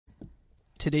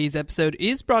Today's episode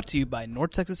is brought to you by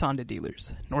North Texas Honda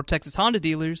Dealers. North Texas Honda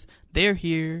Dealers, they're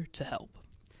here to help.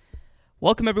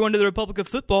 Welcome everyone to the Republic of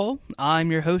Football.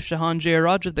 I'm your host, Shahan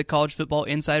Jayaraj, the College Football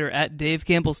Insider at Dave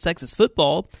Campbell's Texas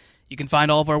Football. You can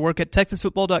find all of our work at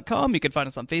TexasFootball.com. You can find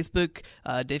us on Facebook,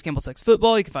 Dave Campbell's Texas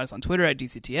Football. You can find us on Twitter at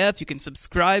DCTF. You can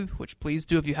subscribe, which please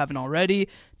do if you haven't already.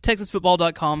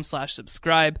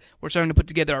 TexasFootball.com/subscribe. We're starting to put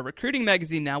together our recruiting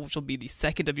magazine now, which will be the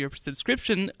second of your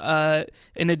subscription,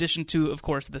 in addition to, of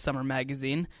course, the summer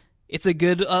magazine. It's a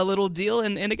good little deal,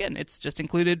 and again, it's just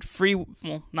included free,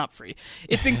 well, not free.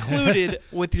 It's included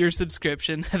with your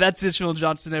subscription. That's Ishmael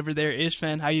Johnson over there.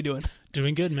 Ishman, how you doing?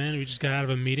 Doing good, man. We just got out of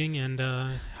a meeting, and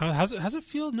how's it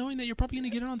feel knowing that you're probably going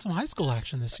to get in on some high school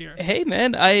action this year? Hey,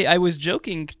 man, I was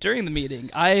joking during the meeting.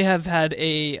 I have had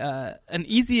an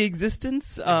easy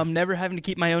existence, never having to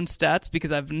keep my own stats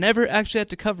because I've never actually had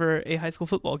to cover a high school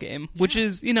football game, which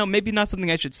is, maybe not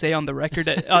something I should say on the record,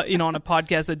 on a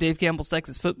podcast at Dave Campbell's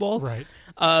Texas Football. Right.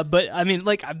 But I mean,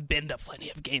 I've been to plenty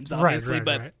of games, obviously,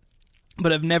 right.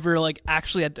 But I've never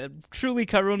actually had to truly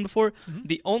cover one before. Mm-hmm.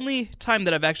 The only time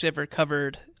that I've actually ever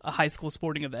covered a high school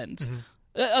sporting event,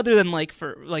 other than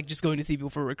for just going to see people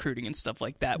for recruiting and stuff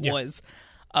like that, was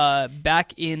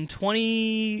back in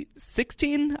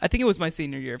 2016. I think it was my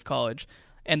senior year of college,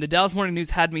 and the Dallas Morning News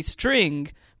had me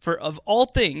string for, of all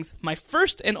things, my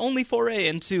first and only foray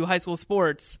into high school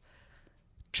sports,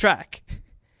 track.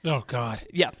 Oh God!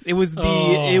 Yeah, it was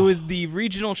the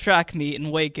regional track meet in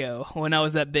Waco when I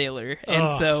was at Baylor,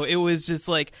 and so it was just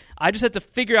I just had to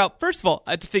figure out. First of all,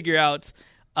 I had to figure out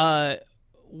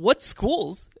what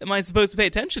schools am I supposed to pay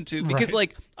attention to, because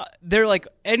they're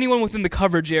anyone within the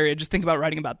coverage area. Just think about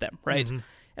writing about them, right? Mm-hmm.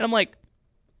 And I'm like,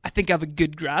 I think I have a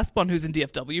good grasp on who's in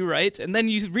DFW, right? And then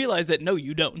you realize that no,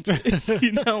 you don't.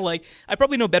 I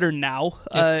probably know better now.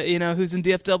 Who's in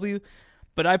DFW.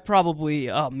 But I probably,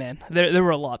 there were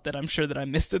a lot that I'm sure that I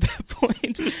missed at that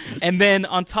point. And then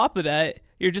on top of that,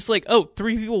 you're just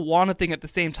three people want a thing at the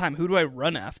same time. Who do I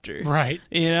run after? Right.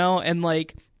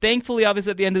 And thankfully,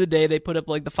 obviously, at the end of the day, they put up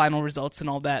the final results and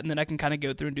all that, and then I can kind of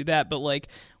go through and do that. But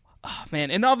oh man,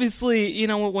 and obviously,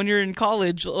 when you're in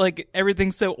college,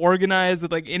 everything's so organized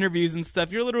with interviews and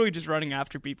stuff, you're literally just running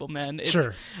after people, man.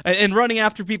 Sure. And running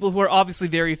after people who are obviously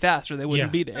very fast or they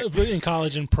wouldn't be there. In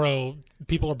college and pro,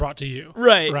 people are brought to you.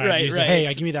 Right. Say, hey,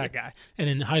 give me that guy. And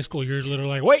in high school, you're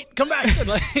literally wait, come back.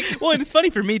 Well, and it's funny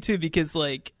for me too, because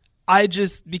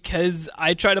because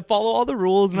I try to follow all the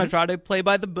rules and I try to play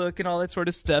by the book and all that sort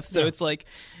of stuff. So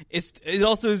it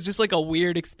also is just a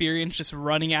weird experience just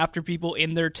running after people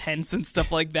in their tents and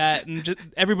stuff like that. And just,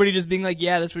 everybody just being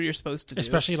yeah, that's what you're supposed to do.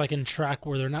 Especially in track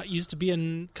where they're not used to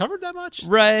being covered that much.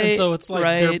 Right. And so it's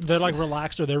they're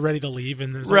relaxed or they're ready to leave.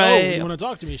 And there's you want to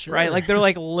talk to me? Sure. Right. They're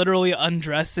literally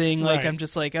undressing. Right. I'm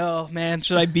just oh man,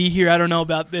 should I be here? I don't know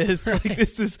about this.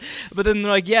 This is, but then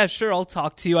they're yeah, sure, I'll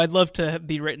talk to you. I'd love to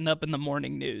be written up in the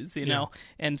morning news, know?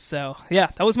 And so,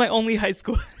 that was my only high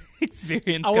school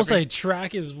experience. I will say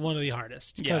track is one of the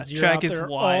hardest because you're track out there is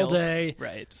wild all day.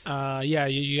 Right.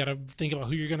 You got to think about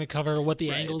who you're going to cover, what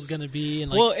the angle is going to be.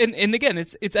 And and again,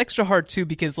 it's extra hard too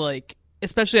because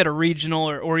especially at a regional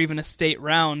or even a state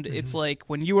round, it's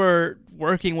when you are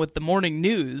working with the morning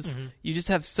news, you just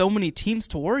have so many teams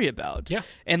to worry about. Yeah.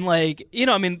 And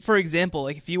for example,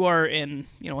 if you are in,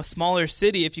 a smaller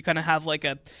city, if you kind of have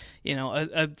a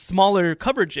smaller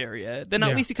coverage area, then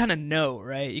at least you kind of know,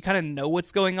 right? You kind of know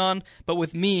what's going on. But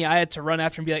with me, I had to run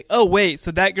after and be oh, wait,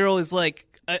 so that girl is a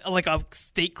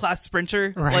state class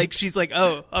sprinter, right. She's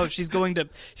she's going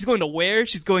to where?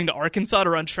 She's going to Arkansas to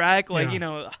run track,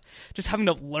 just having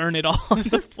to learn it all on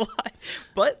the fly.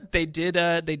 But they did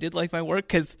like my work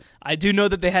because I do know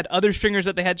that they had other stringers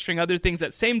that they had to string other things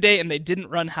that same day, and they didn't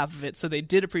run half of it, so they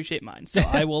did appreciate mine. So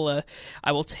I will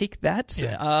take that.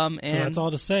 Yeah. And so that's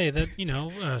all to say that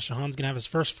Shahan's gonna have his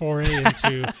first foray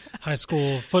into high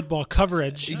school football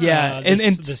coverage.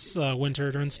 This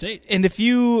winter during state. And if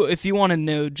you want to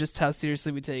know just how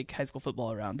seriously we take high school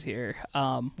football around here,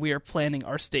 we are planning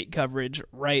our state coverage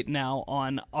right now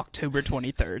on October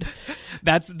 23rd.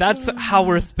 That's how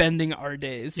we're spending our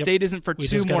days. Yep. State isn't for 2 more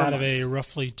months. We just got out of a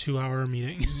roughly 2-hour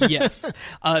meeting. Yes.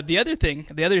 The other thing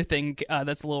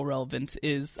that's a little relevant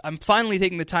is I'm finally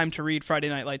taking the time to read Friday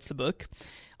Night Lights, the book.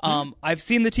 I've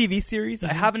seen the TV series.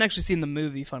 I haven't actually seen the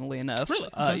movie, funnily enough. Really?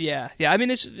 Okay. Yeah. I mean,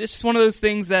 it's just one of those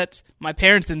things that my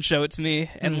parents didn't show it to me,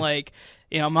 and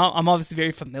I'm obviously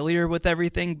very familiar with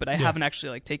everything, but I haven't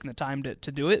actually taken the time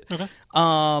to do it. Okay.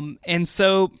 And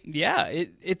so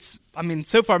it's. I mean,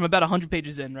 so far I'm about 100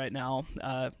 pages in right now.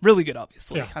 Really good,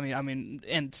 obviously. Yeah. I mean,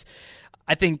 and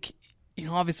I think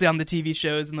obviously on the TV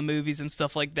shows and the movies and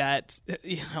stuff like that,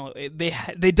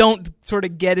 they don't sort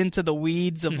of get into the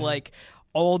weeds of like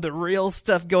all the real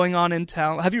stuff going on in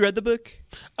town. Have you read the book?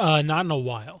 Not in a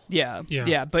while. Yeah.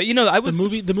 But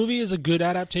the movie is a good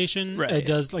adaptation. Right.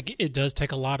 It does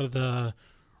take a lot of the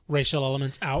racial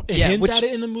elements out. It hints at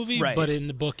it in the movie, but in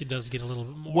the book it does get a little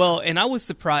bit more. Well, and I was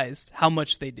surprised how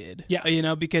much they did.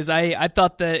 Yeah. Because I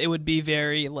thought that it would be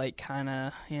very like kind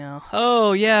of,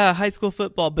 oh yeah, high school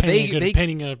football, but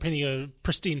painting a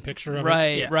pristine picture of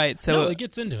it. Right. So it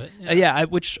gets into it.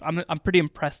 Which I'm pretty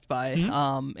impressed by.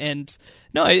 And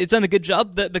no, it's done a good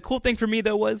job. The cool thing for me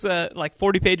though was like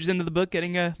 40 pages into the book,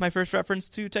 getting my first reference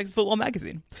to Texas Football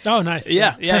Magazine. Oh, nice.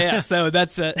 Yeah. So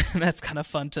that's kind of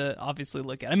fun to obviously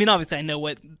look at. I mean, obviously I know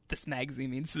what this magazine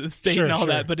means to the state and all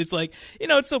that, but it's like,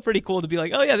 it's still pretty cool to be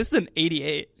like, oh yeah, this is an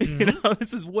 88.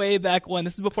 This is way back when.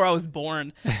 This is before I was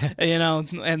born. And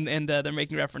they're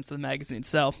making reference to the magazine.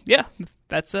 So yeah,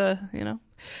 that's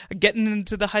getting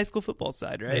into the high school football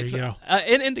side, right? There you go.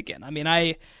 And again, I mean,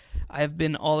 I've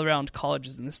been all around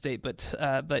colleges in the state, but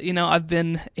I've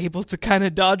been able to kind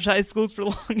of dodge high schools for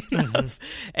long enough.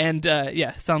 And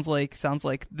sounds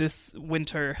like this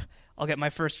winter I'll get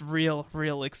my first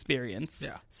real experience.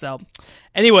 Yeah. So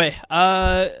anyway,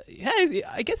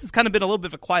 I guess it's kind of been a little bit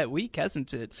of a quiet week,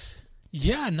 hasn't it?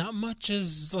 Yeah, not much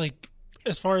as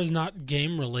far as not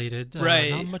game related.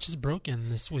 Right. Not much is broken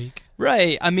this week.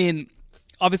 Right. I mean,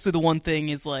 obviously the one thing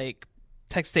is like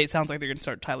Texas State sounds like they're going to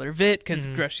start Tyler Vitt because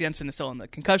Gresh Jensen is still on the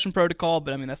concussion protocol,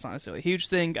 but I mean, that's not necessarily a huge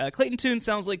thing. Clayton Tune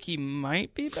sounds like he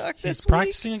might be back this week. He's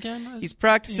practicing again? He's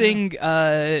practicing.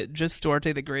 Just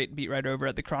Duarte, the great beat writer over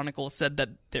at the Chronicle, said that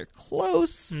they're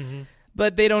close,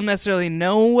 but they don't necessarily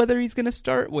know whether he's going to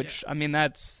start, which, I mean,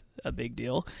 that's a big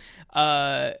deal.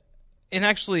 And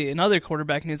actually, in other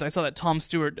quarterback news, I saw that Tom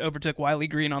Stewart overtook Wiley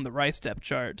Green on the Rice depth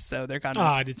chart, so they're kind of...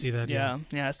 I did see that,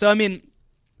 yeah. So, I mean...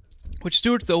 Which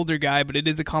Stewart's the older guy, but it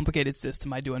is a complicated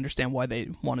system. I do understand why they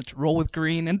wanted to roll with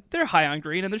Green, and they're high on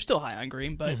Green, and they're still high on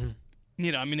Green. But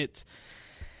I mean, it's.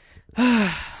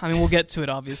 I mean, we'll get to it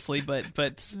obviously, but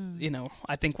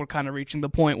I think we're kind of reaching the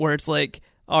point where it's like,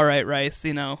 all right, Rice,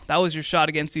 that was your shot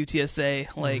against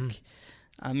UTSA. Like,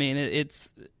 I mean, it's.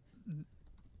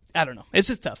 I don't know. It's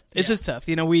just tough. It's just tough.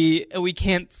 We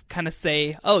can't kind of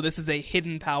say, oh, this is a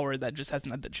hidden power that just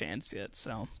hasn't had the chance yet.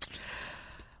 So.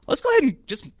 Let's go ahead and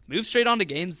just move straight on to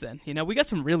games then. We got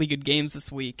some really good games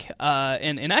this week.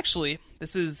 And actually,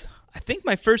 this is, I think,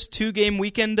 my first 2-game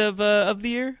weekend of the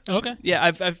year. Okay. Yeah,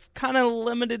 I've kind of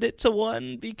limited it to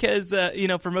one because,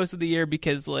 for most of the year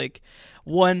because, like,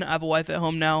 one, I have a wife at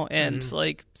home now, and,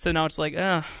 so now it's like,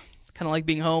 kind of like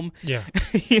being home. Yeah.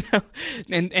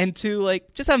 And two,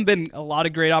 like, just haven't been a lot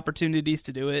of great opportunities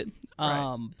to do it.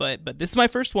 Right. But this is my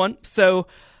first one. So,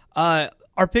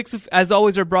 our picks, as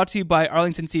always, are brought to you by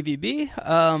Arlington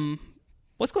CVB.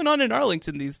 What's going on in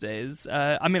Arlington these days?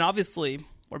 I mean, obviously,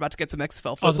 we're about to get some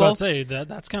XFL football. I was about to say,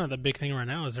 that's kind of the big thing right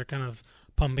now is they're kind of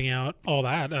pumping out all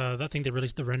that. I think they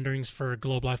released the renderings for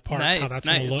Globe Life Park, how that's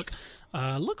going to look.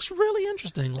 Looks really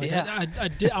interesting. Like, yeah.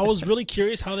 I was really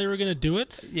curious how they were going to do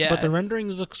it, yeah. But the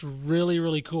renderings looks really,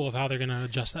 really cool of how they're going to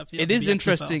adjust that field. It is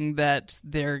interesting that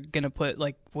they're going to put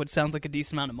like what sounds like a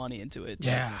decent amount of money into it.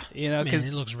 Yeah. Because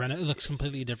it looks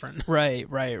completely different. Right.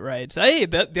 So, hey,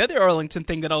 the other Arlington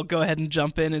thing that I'll go ahead and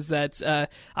jump in is that I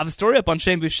have a story up on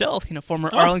Shane Buechele, former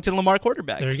Arlington Lamar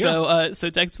quarterback. There you go.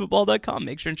 So TexasFootball.com.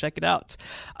 Make sure and check it out.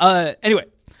 Anyway.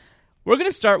 We're going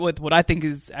to start with what I think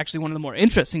is actually one of the more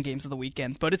interesting games of the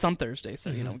weekend, but it's on Thursday,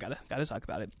 so we gotta talk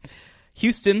about it.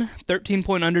 Houston,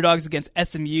 13-point underdogs against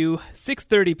SMU,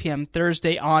 6:30 p.m.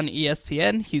 Thursday on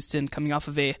ESPN. Houston coming off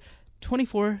of a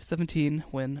 24-17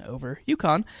 win over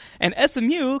UConn, and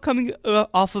SMU coming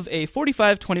off of a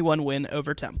 45-21 win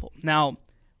over Temple. Now,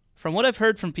 from what I've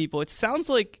heard from people, it sounds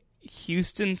like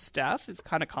Houston's staff is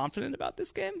kind of confident about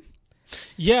this game.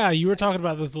 Yeah, you were talking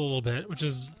about this a little bit, which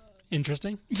is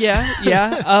interesting. Yeah.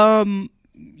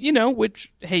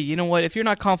 Which, hey, you know what? If you're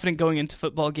not confident going into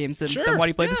football games, then why do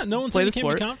you play this? No one's play the saying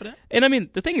sport? Be confident. And I mean,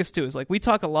 the thing is too is like we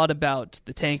talk a lot about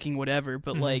the tanking, whatever,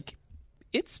 but like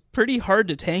it's pretty hard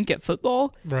to tank at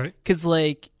football, right? Because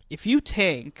like if you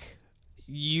tank,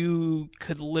 you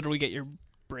could literally get your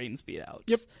brains beat out.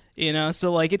 Yep.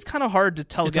 So like it's kind of hard to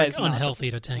tell guys. It's like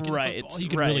unhealthy to tank in football. You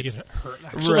could really get hurt.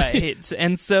 Actually. Right.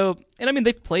 And I mean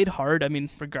they've played hard. I mean,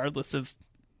 regardless of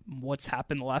what's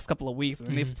happened the last couple of weeks. I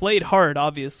mean, they've played hard,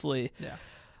 obviously.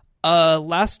 Yeah.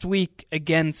 Last week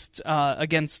against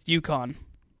UConn,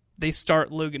 they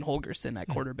start Logan Holgerson at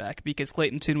quarterback because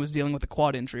Clayton Tune was dealing with a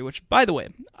quad injury, which, by the way,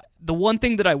 the one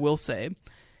thing that I will say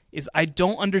is I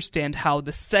don't understand how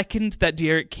the second that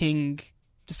De'Aaron King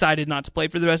decided not to play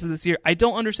for the rest of this year. I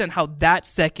don't understand how that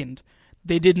second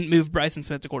they didn't move Bryson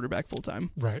Smith to quarterback full time.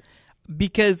 Right.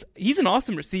 Because he's an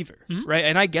awesome receiver, right?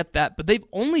 And I get that, but they've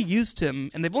only used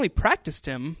him and they've only practiced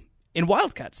him in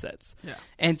Wildcat sets. Yeah.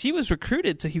 And he was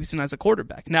recruited to Houston as a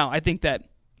quarterback. Now, I think that,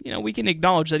 we can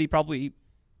acknowledge that he probably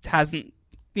hasn't,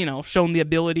 shown the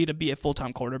ability to be a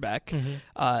full-time quarterback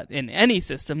in any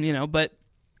system, but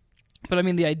I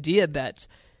mean, the idea that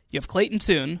you have Clayton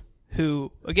Tune,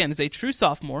 who, again, is a true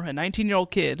sophomore, a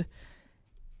 19-year-old kid,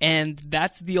 and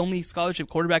that's the only scholarship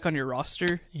quarterback on your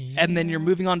roster, and then you're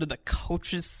moving on to the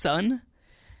coach's son.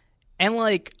 And,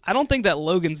 I don't think that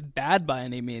Logan's bad by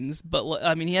any means, but,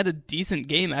 I mean, he had a decent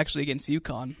game, actually, against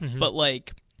UConn. But,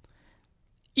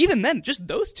 even then, just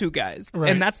those two guys,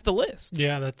 and that's the list.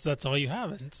 Yeah, that's all you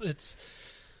have. It's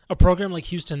a program like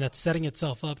Houston that's setting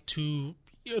itself up to,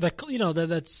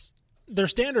 that's their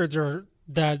standards are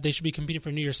that they should be competing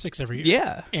for New Year's Six every year.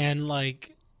 Yeah. And,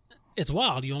 it's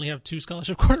wild. You only have 2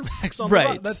 scholarship quarterbacks on the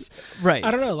right. That's right. I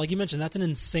don't know. Like you mentioned, that's an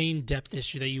insane depth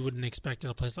issue that you wouldn't expect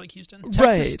at a place like Houston.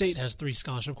 Texas State has 3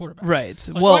 scholarship quarterbacks. Right.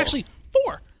 Well, actually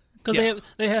 4 because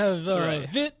they have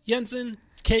Vitt, Jensen,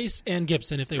 Case, and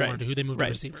Gibson if they wanted to, who they moved to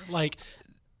receiver.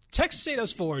 Texas State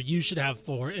has 4. You should have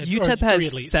 4. UTEP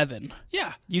has 7.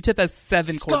 Yeah. UTEP has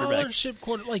 7 scholarship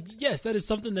quarterbacks. Yes, that is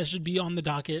something that should be on the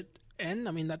docket. And,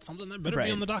 I mean, that's something that better be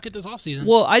on the docket this offseason.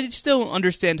 Well, I just don't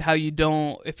understand how you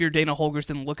don't, if you're Dana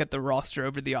Holgorsen, look at the roster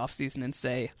over the offseason and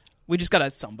say, we just got to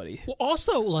have somebody. Well,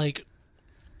 also,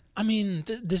 I mean,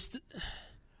 this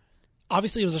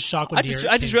obviously it was a shock when I just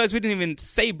realized we didn't even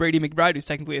say Brady McBride, who's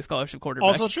technically a scholarship quarterback.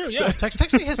 Also true, yeah. So. Texas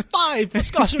State has 5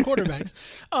 scholarship quarterbacks.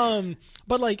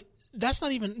 But, that's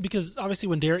not even, because obviously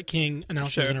when Derek King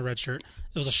announced he was in a red shirt,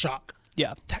 it was a shock.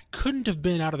 Yeah. That couldn't have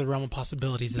been out of the realm of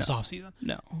possibilities this offseason.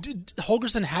 No.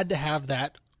 Holgorsen had to have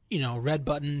that, red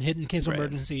button hidden in case of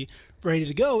emergency ready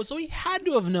to go, so he had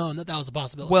to have known that was a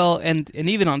possibility. Well, and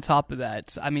even on top of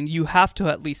that, I mean, you have to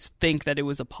at least think that it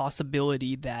was a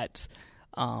possibility that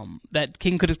that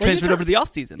King could have transferred over the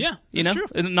offseason. Yeah, that's true.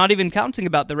 Not even counting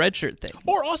about the redshirt thing.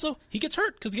 Or also, he gets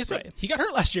hurt, because guess what? He got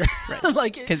hurt last year.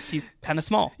 Right. Because he's kind of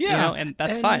small. Yeah. And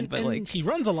that's fine. But he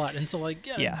runs a lot, and so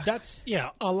that's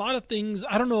a lot of things.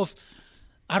 I don't know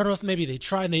if maybe they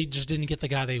tried and they just didn't get the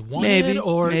guy they wanted,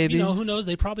 maybe. Who knows?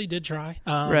 They probably did try,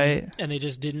 right? And they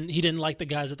just didn't. He didn't like the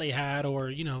guys that they had,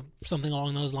 or something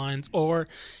along those lines, or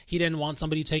he didn't want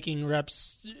somebody taking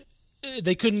reps.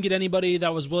 They couldn't get anybody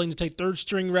that was willing to take third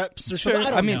string reps or something. I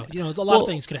don't know. A lot of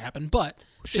things could have happened, but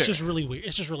it's just really weird.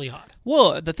 It's just really odd.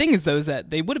 Well, the thing is, though, is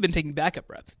that they would have been taking backup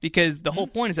reps, because the whole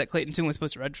point is that Clayton Tune was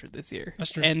supposed to redshirt this year.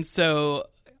 That's true. And so,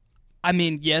 I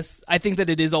mean, yes, I think that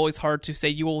it is always hard to say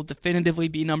you will definitively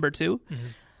be number 2.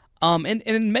 And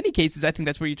in many cases, I think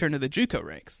that's where you turn to the JUCO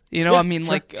ranks. I mean,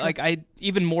 sure. I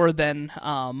even more than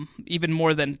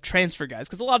transfer guys,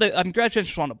 because a lot of grad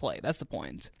transfers want to play. That's the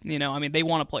point. I mean, they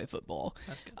want to play football.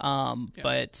 That's good.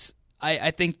 But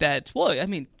I think that, well, I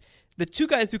mean, the 2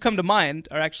 guys who come to mind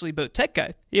are actually both tech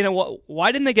guys.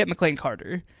 Why didn't they get McLean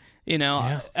Carter?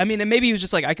 I mean, and maybe he was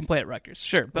just I can play at Rutgers,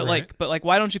 sure, but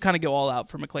why don't you kind of go all out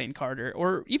for McLean Carter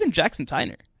or even Jackson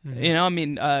Tyner? I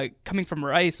mean, coming from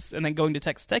Rice and then going to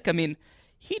Texas Tech, I mean,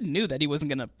 he knew that he wasn't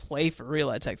going to play for real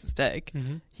at Texas Tech.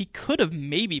 He could have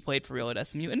maybe played for real at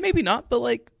SMU, and maybe not, but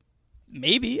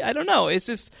maybe, I don't know. It's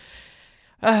just,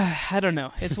 I don't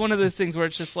know. It's one of those things where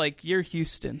it's just you're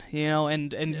Houston,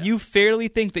 and you fairly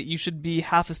think that you should be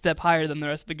half a step higher than the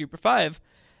rest of the group of 5.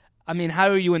 I mean, how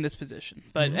are you in this position?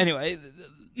 But anyway,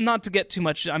 not to get too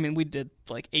much. I mean, we did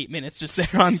 8 minutes just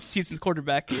there on Houston's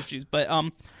quarterback issues. But,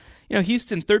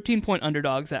 Houston 13-point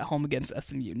underdogs at home against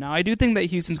SMU. Now, I do think that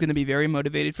Houston's going to be very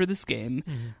motivated for this game.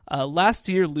 Last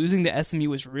year, losing to SMU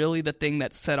was really the thing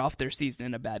that set off their season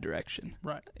in a bad direction.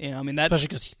 Right. I mean, that's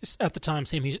especially because at the time,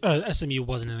 SMU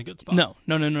wasn't in a good spot. No.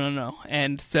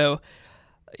 And so,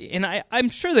 and I'm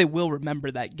sure they will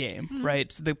remember that game, right?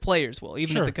 So the players will,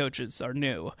 even if the coaches are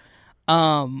new.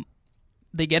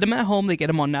 They get him at home. They get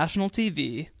him on national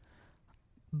TV.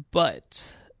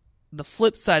 But the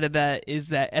flip side of that is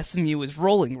that SMU is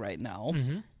rolling right now.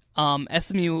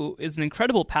 SMU is an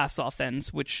incredible pass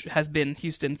offense, which has been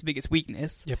Houston's biggest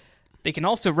weakness. Yep. They can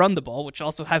also run the ball, which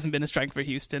also hasn't been a strength for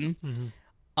Houston.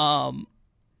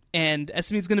 And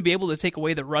SMU is going to be able to take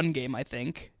away the run game, I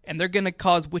think. And they're going to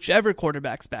cause whichever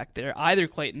quarterback's back there, either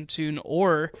Clayton Tune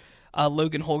or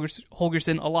Logan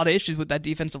Holgorsen, a lot of issues with that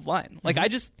defensive line. I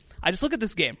just look at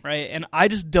this game, right, and I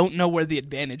just don't know where the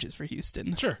advantage is for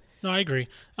Houston. Sure. No, I agree.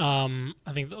 I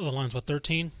think the line's,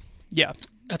 13? Yeah.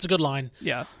 That's a good line.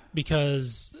 Yeah.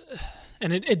 Because,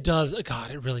 and it does,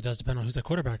 God, it really does depend on who's the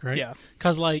quarterback, right? Yeah.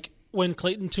 Because, when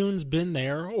Clayton Tune's been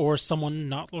there, or someone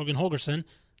not Logan Holgorsen,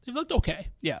 they've looked okay.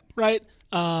 Yeah. Right?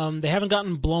 They haven't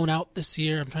gotten blown out this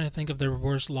year. I'm trying to think of their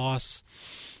worst loss.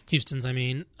 Houston's, I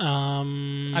mean.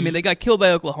 They got killed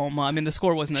by Oklahoma. I mean, the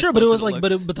score wasn't sure, but it was like,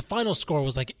 but the final score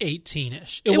was like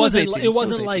 18-ish. It wasn't. It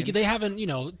wasn't like they haven't.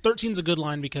 13's a good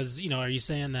line because are you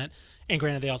saying that? And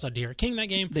granted, they also had De'Aaron King that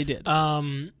game. They did.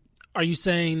 Are you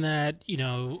saying that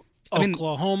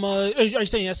Oklahoma? Are you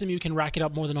saying SMU can rack it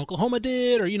up more than Oklahoma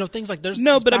did, or things like there's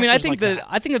no? But I mean, I think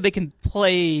that they can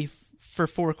play for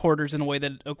 4 quarters in a way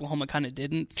that Oklahoma kind of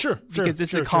didn't. Sure, because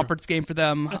this is a conference game for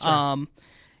them. That's right.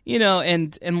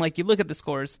 And like you look at the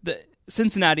scores,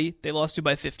 Cincinnati they lost to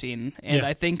by 15, and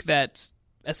I think that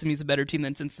SMU's a better team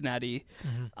than Cincinnati.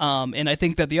 Mm-hmm. And I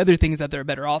think that the other thing is that they're a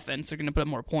better offense. They're going to put up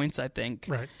more points, I think.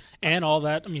 Right, and all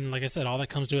that. I mean, like I said, all that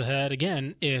comes to a head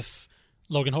again if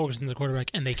Logan Holgorsen's a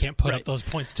quarterback, and they can't put up those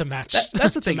points to match.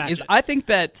 That's the thing. I think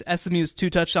that SMU's 2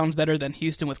 touchdowns better than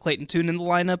Houston with Clayton Tune in the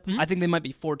lineup. Mm-hmm. I think they might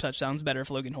be 4 touchdowns better if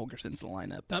Logan Holgorsen's in the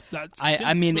lineup.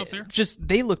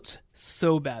 They looked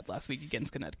so bad last week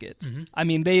against Connecticut. Mm-hmm. I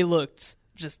mean, they looked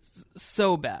just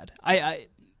so bad.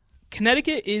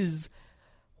 Connecticut is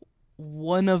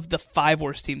one of the 5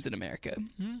 worst teams in America,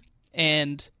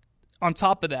 and on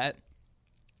top of that,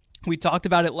 we talked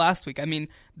about it last week. I mean,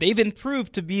 they've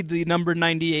improved to be the number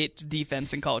 98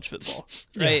 defense in college football,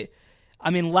 right? Yeah. I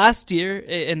mean, last year,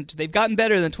 and they've gotten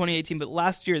better than 2018, but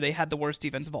last year they had the worst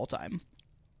defense of all time.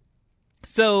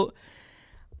 So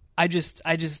I just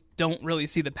don't really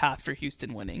see the path for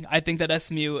Houston winning. I think that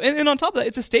SMU, and on top of that,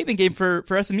 it's a statement game for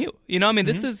SMU.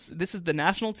 This is the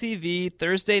national TV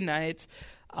Thursday night.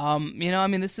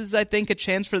 This is, I think, a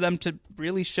chance for them to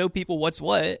really show people what's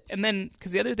what. And then,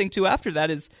 because the other thing too after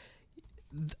that is,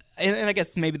 and I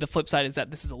guess maybe the flip side is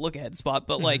that this is a look-ahead spot,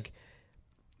 but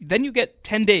then you get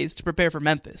 10 days to prepare for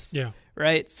Memphis. Yeah.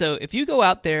 Right? So if you go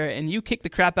out there and you kick the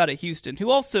crap out of Houston,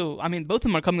 who also, I mean, both of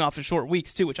them are coming off of short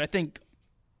weeks too, which I think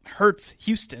hurts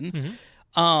Houston.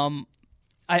 Mm-hmm.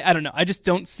 I don't know. I just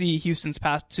don't see Houston's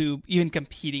path to even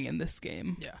competing in this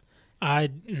game. Yeah. I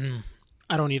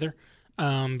don't either.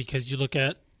 Because you look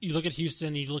at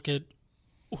Houston, you look at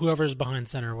whoever's behind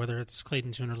center, whether it's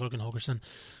Clayton Tune or Logan Holgorsen,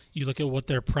 you look at what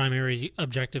their primary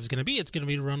objective is going to be. It's going to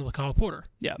be to run with Kyle Porter.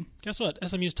 Yeah. Guess what?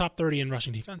 SMU's top 30 in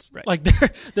rushing defense. Right. Like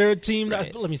they're a team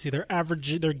that, let me see, they're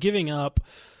giving up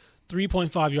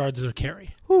 3.5 yards a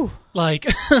carry. Whew. Like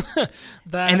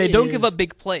that, and they don't give up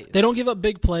big plays. They don't give up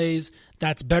big plays.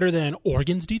 That's better than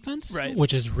Oregon's defense, right,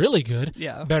 which is really good.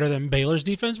 Yeah. Better than Baylor's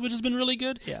defense, which has been really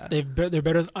good. Yeah. They're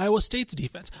better than Iowa State's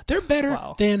defense. They're better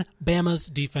than Bama's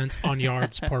defense on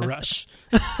yards per rush.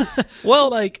 Well,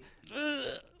 like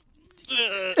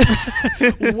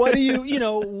what do you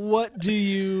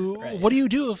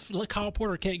do if Kyle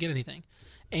Porter can't get anything?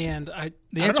 And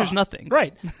the answer is nothing.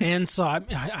 Right. And so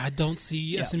I don't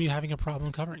see SMU having a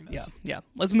problem covering this. Yeah.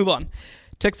 Let's move on.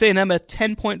 Texas A&M a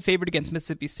 10-point favorite against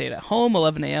Mississippi State at home,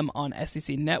 11 a.m. on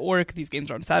SEC Network. These games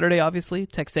are on Saturday, obviously.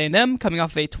 Texas A&M coming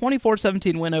off a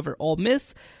 24-17 win over Ole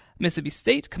Miss. Mississippi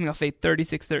State coming off a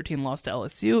 36-13 loss to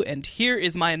LSU. And here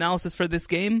is my analysis for this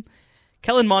game.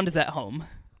 Kellen Mond is at home.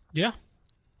 Yeah.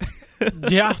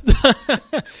 Yeah.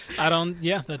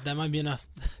 That might be enough.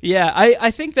 Yeah,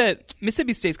 I think that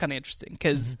Mississippi State's kind of interesting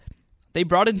because they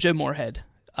brought in Joe Moorhead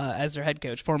as their head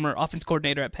coach, former offense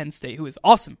coordinator at Penn State, who is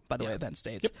awesome, by the way, at Penn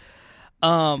State. Yep.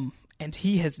 And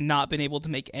he has not been able to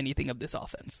make anything of this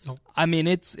offense. Nope. I mean,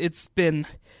 it's been,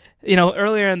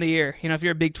 earlier in the year, if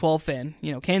you're a Big 12 fan,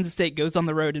 Kansas State goes on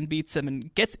the road and beats them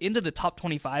and gets into the top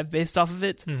 25 based off of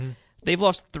it. Mm-hmm. They've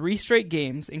lost 3 straight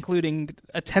games, including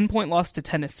a 10-point loss to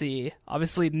Tennessee,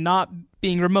 obviously not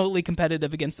being remotely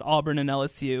competitive against Auburn and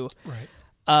LSU.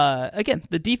 Right. Again,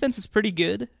 the defense is pretty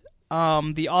good.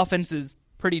 The offense is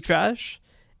pretty trash.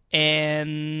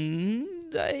 And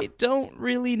I don't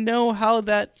really know how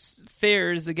that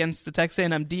fares against the Texas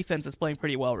A&M defense that's playing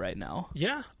pretty well right now.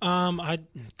 Yeah. I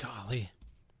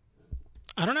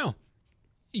don't know.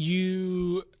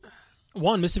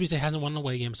 Mississippi State hasn't won an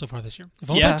away game so far this year. They've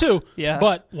only played 2,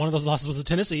 but one of those losses was to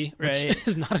Tennessee, which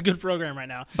is not a good program right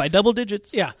now. By double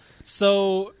digits. Yeah.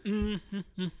 So, do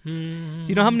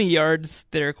you know how many yards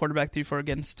their quarterback threw for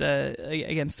against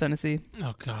Tennessee?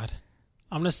 Oh, God.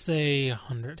 I'm going to say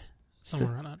 100.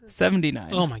 Somewhere around 100.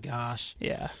 79. Oh, my gosh.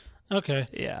 Yeah. Okay.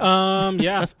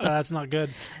 Yeah. That's not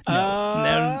good.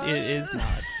 No, it is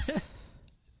not.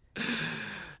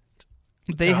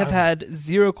 They have had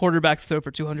 0 quarterbacks throw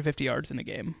for 250 yards in a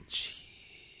game. Jeez.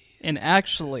 And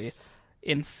actually,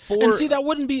 in 4... And see, that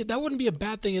wouldn't be a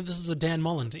bad thing if this is a Dan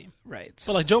Mullen team. Right.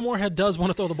 But like Joe Moorhead does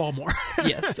want to throw the ball more.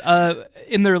 Yes.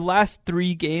 In their last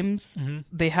 3 games,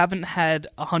 they haven't had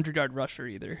a 100-yard rusher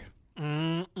either.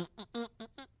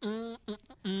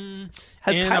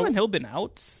 Has Kylan Hill been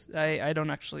out? I don't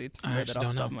actually know that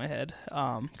off the top of my head.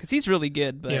 Because he's really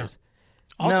good, but... Yeah.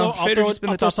 Also, no,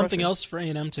 I'll throw something else for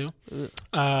A&M, too.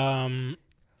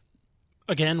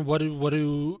 Again, what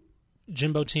do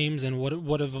Jimbo teams and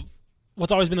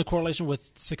what's always been the correlation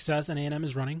with success in A&M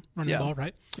is running the ball,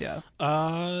 right? Yeah.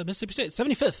 Mississippi State,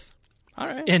 75th. All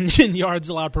right. In yards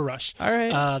allowed per rush. All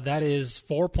right. That is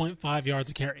 4.5 yards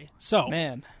a carry. So,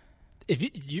 man, if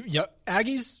you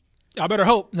Aggies, I better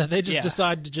hope that they just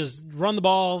decide to just run the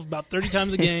ball about 30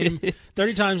 times a game,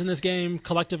 30 times in this game,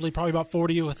 collectively probably about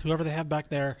 40 with whoever they have back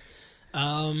there.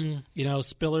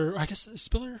 Spiller, I guess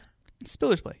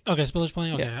Spiller's playing. Okay, Spiller's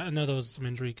playing. Okay, Yeah. I know there was some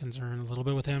injury concern a little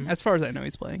bit with him. As far as I know,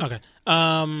 he's playing. Okay.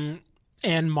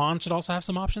 And Mon should also have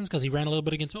some options because he ran a little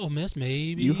bit against Ole Miss.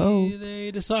 Maybe they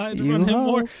decide to run him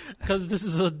more because this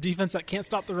is a defense that can't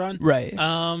stop the run. Right.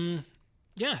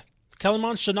 Yeah. Kellen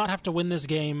Mond should not have to win this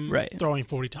game throwing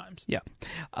 40 times. Yeah.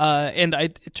 And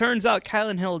it turns out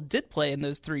Kylan Hill did play in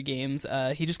those 3 games.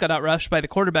 He just got outrushed by the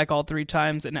quarterback all 3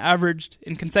 times and averaged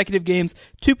in consecutive games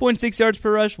 2.6 yards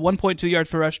per rush, 1.2 yards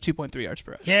per rush, 2.3 yards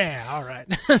per rush. Yeah, all right.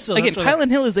 So again,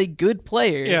 Kylan Hill is a good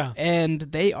player, and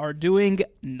they are doing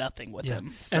nothing with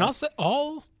him. So. And I'll say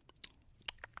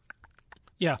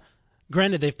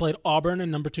granted, they've played Auburn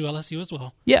and number 2 LSU as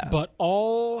well. Yeah. But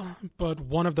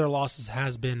one of their losses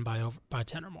has been by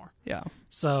 10 or more. Yeah.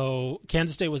 So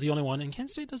Kansas State was the only one, and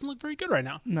Kansas State doesn't look very good right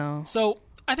now. No. So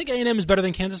I think A&M is better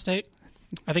than Kansas State.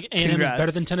 I think A&M is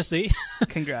better than Tennessee.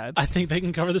 Congrats. I think they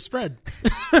can cover the spread.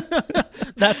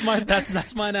 That's my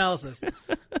analysis.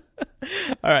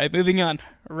 All right, moving on.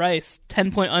 Rice,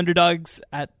 10-point underdogs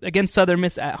against Southern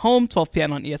Miss at home, 12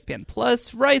 p.m. on ESPN+.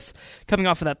 Rice coming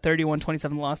off of that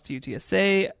 31-27 loss to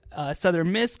UTSA.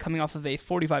 Southern Miss coming off of a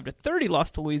 45-30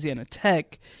 loss to Louisiana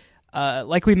Tech.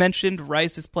 Like we mentioned,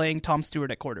 Rice is playing Tom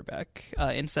Stewart at quarterback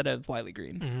instead of Wiley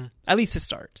Green, at least to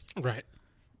start. Right.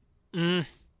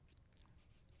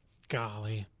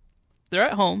 Golly. They're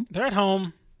at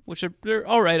home. Which they're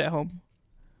all right at home.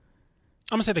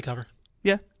 I'm going to say they cover.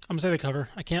 Yeah. I'm going to say they cover.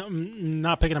 I'm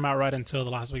not picking them out right until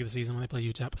the last week of the season when they play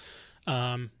UTEP.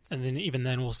 And then even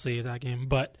then we'll see that game.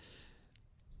 But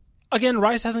again,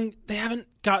 Rice haven't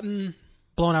gotten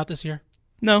blown out this year.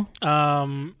 No.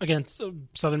 Again,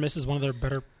 Southern Miss is one of their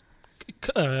better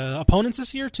opponents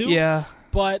this year too. Yeah.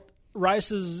 But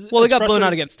Rice is they got blown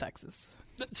out against Texas.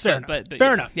 Fair enough. But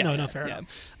fair enough. Yeah, fair enough.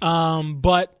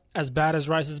 But as bad as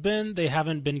Rice has been, they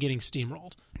haven't been getting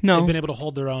steamrolled. No. They've been able to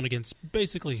hold their own against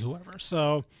basically whoever.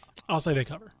 So I'll say they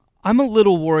cover. I'm a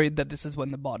little worried that this is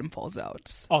when the bottom falls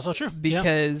out. Also true.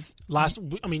 Because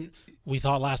we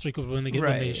thought last week was when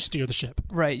they steer the ship.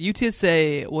 Right.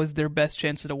 UTSA was their best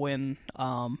chance at a win.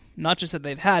 Not just that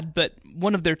they've had, but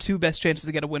one of their 2 best chances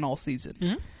to get a win all season.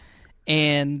 Mm-hmm.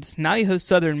 And now you host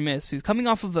Southern Miss, who's coming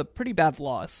off of a pretty bad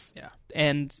loss. Yeah.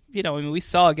 And, we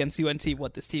saw against UNT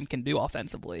what this team can do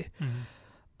offensively. Mm-hmm.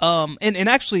 And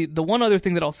actually, the one other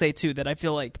thing that I'll say, too, that I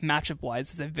feel like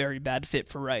matchup-wise is a very bad fit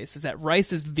for Rice, is that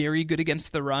Rice is very good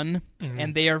against the run,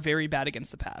 and they are very bad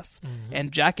against the pass. Mm-hmm.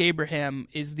 And Jack Abraham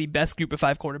is the best Group of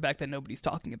 5 quarterback that nobody's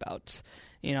talking about.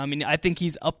 I think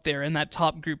he's up there in that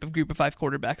top group of 5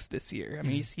 quarterbacks this year. I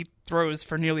mean, he throws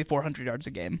for nearly 400 yards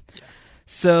a game. Yeah.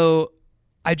 So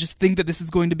I just think that this is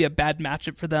going to be a bad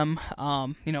matchup for them.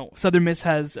 Southern Miss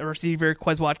has a receiver,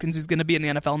 Quez Watkins, who's going to be in the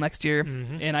NFL next year,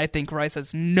 and I think Rice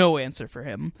has no answer for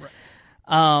him.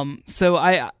 Right. So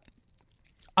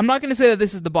I'm not going to say that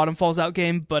this is the bottom falls out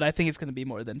game, but I think it's going to be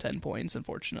more than 10 points,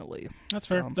 unfortunately. That's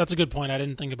fair. That's a good point. I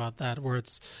didn't think about that,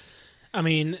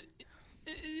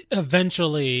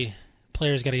 eventually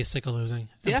players get sick of losing,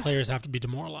 and players have to be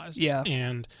demoralized. Yeah.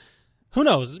 And who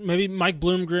knows? Maybe Mike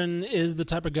Bloomgren is the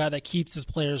type of guy that keeps his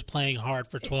players playing hard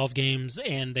for 12 games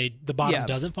and the bottom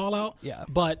doesn't fall out. Yeah.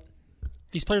 But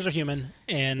these players are human,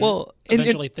 and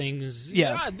eventually things.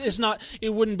 Yeah. It's not.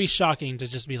 It wouldn't be shocking to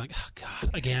just be like, oh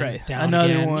God, again, right. down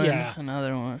another again. one. Yeah.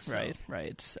 Another one. So.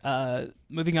 Right.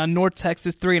 Moving on, North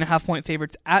Texas 3.5-point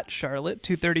favorites at Charlotte,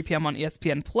 2:30 p.m. on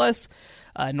ESPN+.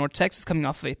 North Texas coming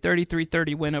off of a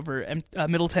 33-30 win over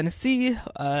Middle Tennessee,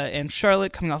 and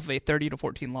Charlotte coming off of a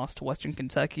 30-14 loss to Western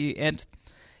Kentucky. And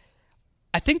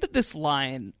I think that this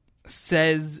line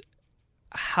says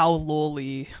how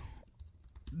lowly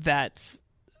that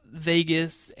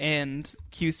Vegas and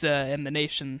CUSA and the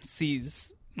nation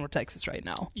sees North Texas right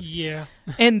now. Yeah.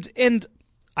 And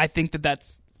I think that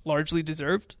that's largely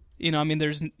deserved.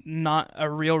 There's not a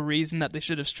real reason that they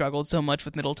should have struggled so much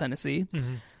with Middle Tennessee.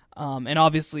 Mm-hmm. And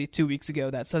obviously 2 weeks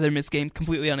ago, that Southern Miss game,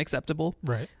 completely unacceptable.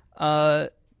 Right.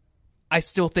 I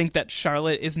still think that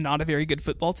Charlotte is not a very good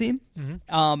football team.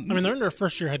 Mm-hmm. I mean, they're under a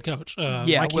first-year head coach,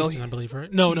 Mike Houston, I believe,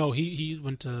 right? No, he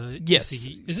went to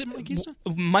ECU. Is it Mike Houston?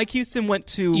 Mike Houston went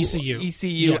to ECU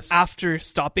yes. After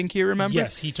stopping here, remember?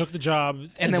 Yes, he took the job.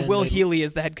 And then Will Healy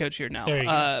is the head coach here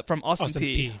now from Austin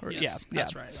P. Yes,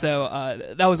 that's right.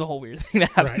 So that was a whole weird thing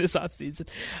that happened this offseason.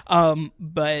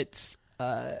 But,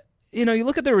 you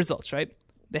look at their results, right?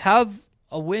 They have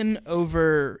a win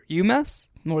over UMass,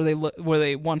 where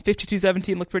they won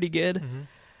 52-17, looked pretty good. Mm-hmm.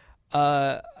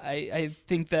 I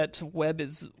think that Webb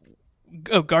is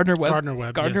Gardner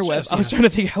Webb. Yes. I was trying to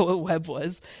figure out what Webb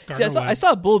was. See, I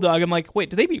saw a Bulldog. I'm like, wait,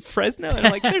 did they beat Fresno? And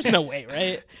I'm like, there's no way,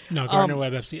 right? No, Gardner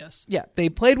Webb FCS. Yeah, they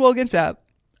played well against App,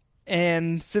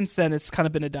 and since then it's kind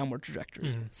of been a downward trajectory.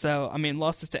 Mm-hmm. So I mean,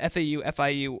 losses to FAU,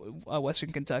 FIU,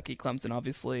 Western Kentucky, Clemson,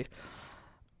 obviously.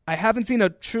 I haven't seen a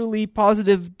truly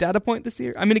positive data point this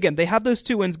year. I mean, again, they have those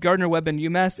 2 wins, Gardner Webb and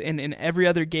UMass, and in every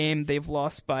other game they've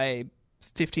lost by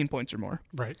 15 points or more.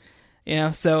 Right.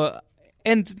 So,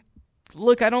 and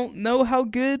look, I don't know how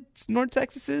good North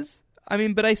Texas is. I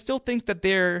mean, but I still think that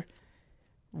they're,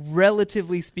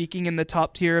 relatively speaking, in the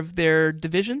top tier of their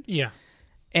division. Yeah.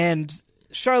 And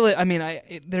Charlotte, I mean,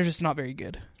 they're just not very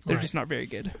good. They're just not very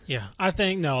good. Yeah. I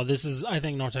think North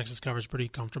Texas covers pretty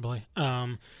comfortably.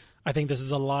 I think this is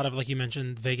a lot of, like you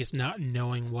mentioned, Vegas not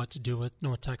knowing what to do with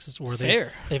North Texas, where they've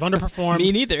underperformed.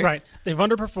 Me neither. Right. They've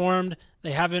underperformed.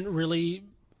 They haven't really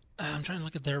I'm trying to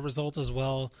look at their results as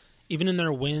well. Even in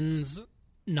their wins,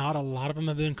 not a lot of them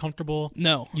have been comfortable.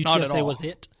 No, UTSA not at all. was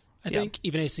it, I think.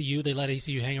 Even ACU, they let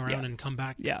ACU hang around and come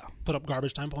back, put up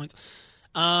garbage time points.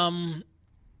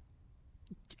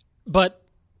 But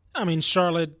I mean,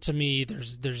 Charlotte, to me,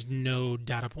 there's no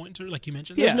data point to, like you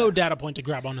mentioned, there's no data point to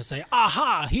grab on to say,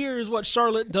 aha, here's what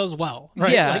Charlotte does well.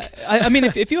 Right? Yeah, I mean,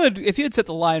 if you had set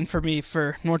the line for me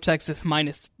for North Texas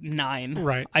 -9,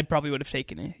 right, I probably would have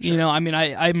taken it. Sure. I mean,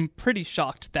 I'm pretty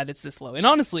shocked that it's this low. And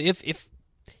honestly, if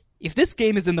this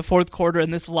game is in the fourth quarter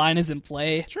and this line is in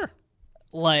play, sure.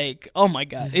 Like, oh my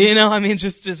God, I mean,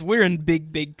 just we're in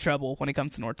big trouble when it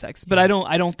comes to North Texas. But I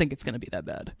don't think it's going to be that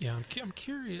bad. Yeah, I'm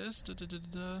curious.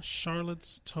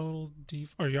 Charlotte's total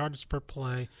or yards per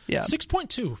play.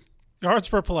 6.2 yards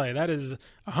per play. That is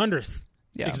 100th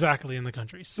exactly in the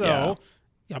country. So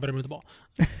I better move the ball.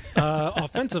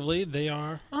 Offensively, they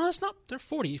are. Oh, it's not. They're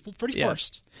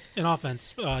 41st in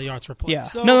offense yards per play. Yeah.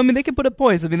 So, no, I mean they can put up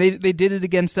points. I mean they did it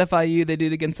against FIU. They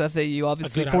did it against FAU.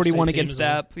 Obviously, 41 against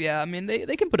App. Well. Yeah. I mean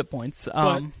they can put up points.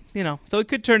 So it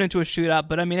could turn into a shootout.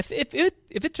 But I mean if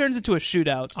it turns into a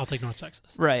shootout, I'll take North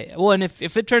Texas. Right. Well, and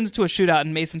if it turns into a shootout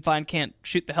and Mason Fine can't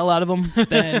shoot the hell out of them,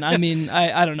 then I mean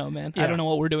I don't know, man. Yeah. I don't know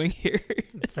what we're doing here.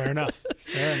 Fair enough.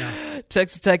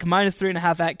 Texas Tech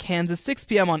 -3.5 at Kansas, 6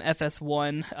 p.m. on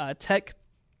FS1. Tech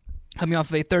coming off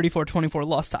of a 34-24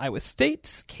 loss to Iowa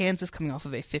State. Kansas coming off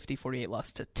of a 50-48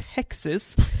 loss to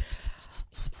Texas.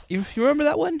 You remember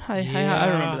that one? I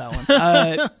remember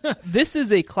that one. This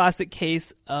is a classic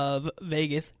case of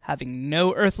Vegas having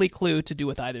no earthly clue to do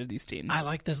with either of these teams. I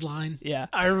like this line. Yeah.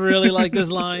 I really like this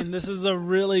line. This is a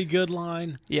really good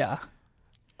line. Yeah.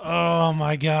 Oh,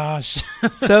 my gosh.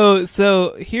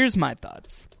 So here's my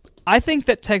thoughts. I think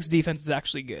that Tech's defense is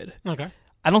actually good. Okay.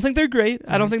 I don't think they're great.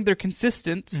 I don't think they're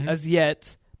consistent as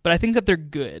yet, but I think that they're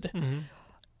good.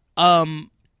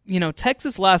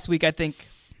 Texas last week, I think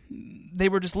they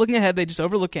were just looking ahead. They just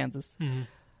overlooked Kansas.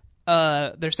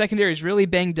 Their secondary is really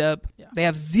banged up. Yeah. They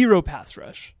have zero pass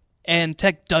rush, and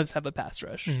Tech does have a pass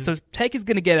rush. So Tech is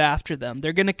going to get after them.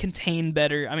 They're going to contain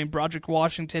better. I mean, Broderick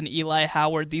Washington, Eli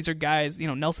Howard, these are guys,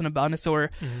 Nelson Abanasor.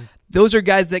 Those are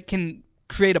guys that can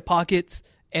create a pocket.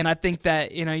 And I think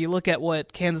that, you look at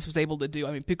what Kansas was able to do.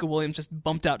 I mean, Pooka Williams just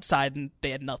bumped outside and they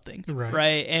had nothing.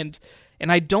 Right? And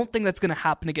I don't think that's going to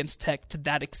happen against Tech to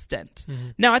that extent.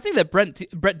 Now, I think that Brett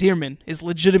Dearman is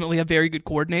legitimately a very good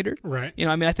coordinator. Right.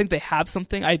 I think they have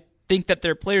something. I think that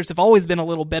their players have always been a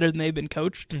little better than they've been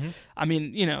coached. I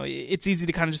mean, it's easy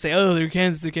to kind of just say, oh, they're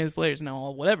Kansas players.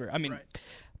 No, whatever. I mean,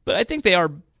 but I think they are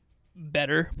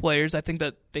better players. I think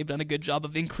that they've done a good job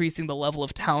of increasing the level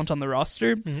of talent on the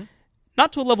roster.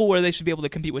 Not to a level where they should be able to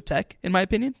compete with Tech, in my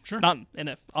opinion. Sure.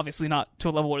 Obviously not to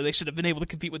a level where they should have been able to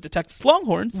compete with the Texas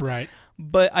Longhorns. Right.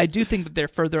 But I do think that they're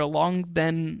further along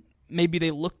than maybe they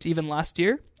looked even last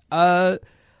year. But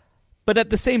at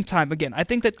the same time, again, I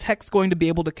think that Tech's going to be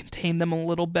able to contain them a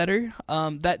little better.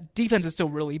 That defense is still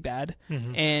really bad.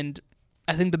 And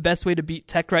I think the best way to beat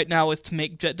Tech right now is to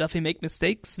make Jet Duffy make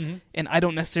mistakes. And I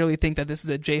don't necessarily think that this is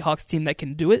a Jayhawks team that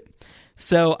can do it.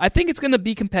 So I think it's going to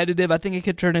be competitive. I think it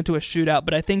could turn into a shootout,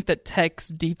 but I think that Tech's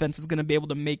defense is going to be able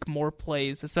to make more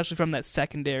plays, especially from that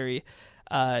secondary,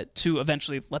 to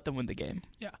eventually let them win the game.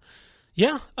 Yeah.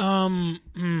 Yeah.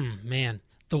 Man,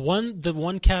 the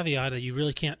one caveat that you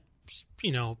really can't,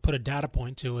 put a data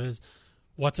point to is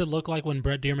what's it look like when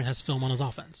Brett Dearman has film on his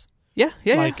offense? Yeah.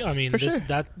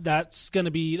 That's going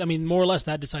to be. More or less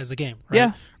that decides the game, right?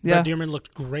 Yeah. Brett Dearman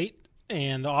looked great,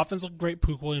 and the offense looked great.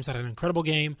 Pook Williams had an incredible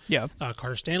game. Yeah.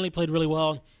 Carter Stanley played really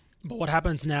well. But what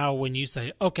happens now when you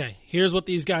say, okay, here's what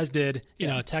these guys did?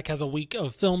 Tech has a week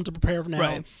of film to prepare for now.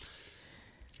 Right.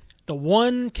 The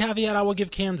one caveat I will give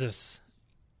Kansas,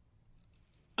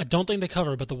 I don't think they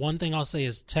cover, but the one thing I'll say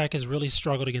is Tech has really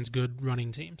struggled against good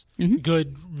running teams. Mm-hmm.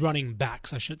 Good running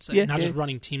backs, I should say. Not just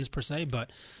running teams per se, but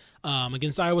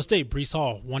against Iowa State, Breece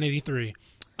Hall, 183.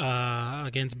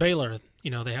 Against Baylor,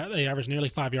 they averaged nearly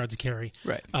 5 yards a carry.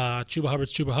 Right.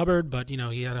 Chuba Hubbard, but, he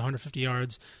had 150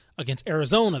 yards. Against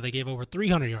Arizona, they gave over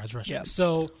 300 yards rushing. Yeah.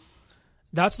 So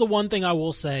that's the one thing I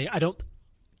will say.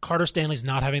 Carter Stanley's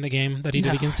not having the game that he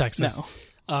did against Texas.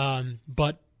 No.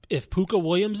 But if Puka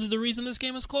Williams is the reason this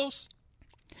game is close,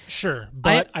 sure.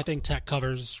 But I think Tech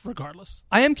covers regardless.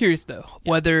 I am curious, though,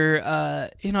 whether, I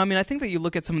think that you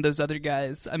look at some of those other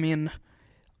guys. I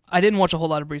didn't watch a whole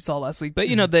lot of Breece Hall last week, but,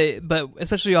 but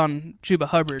especially on Chuba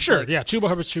Hubbard. Sure, Chuba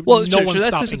Hubbard's Chuba. Well, sure,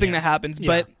 that's just the thing that happens. Yeah.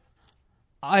 But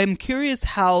I'm curious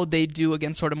how they do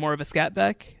against sort of more of a scat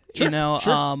back. Sure.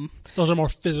 Those are more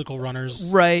physical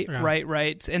runners. Right.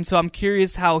 And so I'm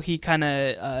curious how he kind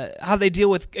of how they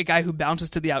deal with a guy who bounces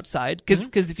to the outside,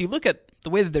 because if you look at the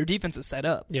way that their defense is set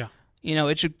up,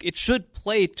 it should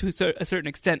play to a certain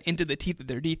extent into the teeth of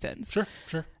their defense. Sure.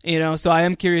 So I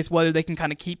am curious whether they can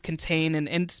kind of keep contain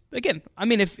and again,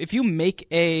 if you make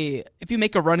a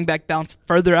running back bounce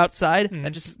further outside,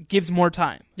 that just gives more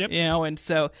time. Yep. And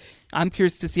so I'm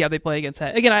curious to see how they play against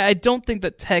that. Again, I don't think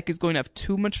that Tech is going to have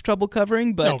too much trouble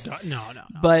covering, but no.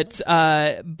 But you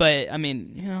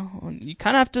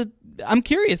kind of have to. I'm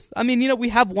curious. We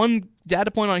have one data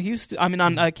point on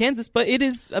Kansas, but it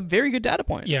is a very good data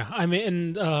point. Yeah, I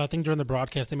think during the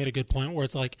broadcast they made a good point where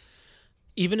it's like,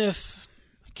 even if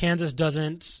Kansas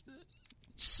doesn't,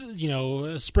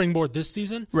 springboard this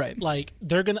season, right? Like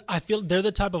I feel they're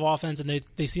the type of offense, and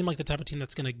they seem like the type of team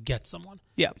that's gonna get someone.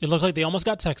 Yeah, it looked like they almost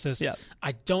got Texas. Yeah,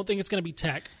 I don't think it's gonna be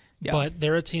Tech, but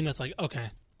they're a team that's like,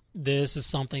 okay, this is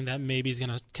something that maybe is going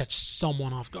to catch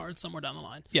someone off guard somewhere down the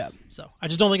line. Yeah. So I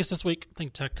just don't think it's this week. I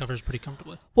think Tech covers pretty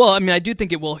comfortably. Well, I do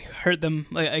think it will hurt them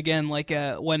again, like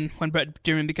when Brett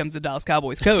Dearman becomes the Dallas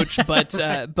Cowboys coach. But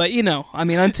right. But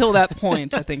until that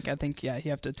point, I think you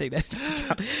have to take that into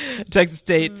account. Texas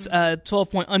State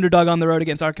 12-point underdog on the road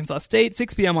against Arkansas State,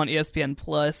 6 p.m. on ESPN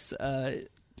Plus.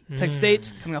 Texas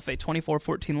State coming off a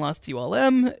 24-14 loss to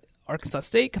ULM. Arkansas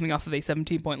State coming off of a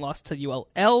 17-point loss to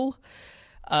ULL.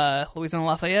 Louisiana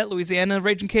Lafayette, Louisiana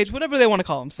Raging Cage, whatever they want to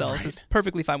call themselves, is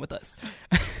perfectly fine with us.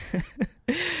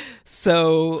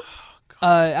 So,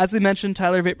 as we mentioned,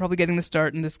 Tyler Vitt probably getting the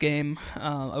start in this game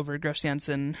over Gresh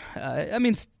Jansen.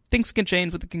 Things can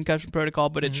change with the concussion protocol,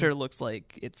 but it sure looks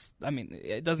like it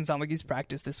doesn't sound like he's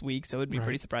practiced this week, so it would be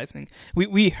pretty surprising.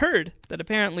 We heard that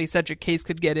apparently Cedric Case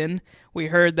could get in. We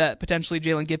heard that potentially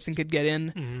Jalen Gibson could get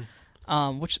in.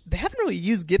 Which they haven't really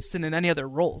used Gibson in any other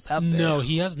roles, have they? No,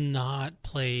 he has not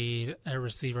played a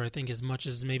receiver, I think, as much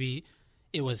as maybe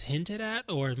it was hinted at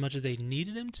or as much as they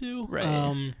needed him to.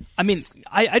 Right.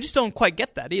 I just don't quite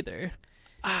get that either.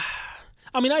 I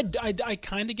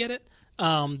kind of get it.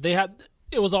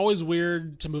 It was always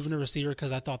weird to move into receiver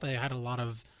because I thought they had a lot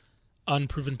of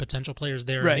unproven potential players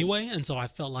there anyway, and so I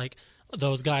felt like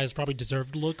those guys probably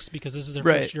deserved looks because this is their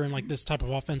first year in like this type of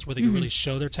offense where they can really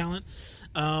show their talent.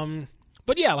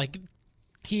 But yeah, like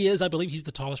he is, I believe he's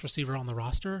the tallest receiver on the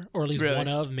roster, or at least one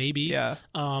of, maybe. Yeah.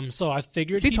 So I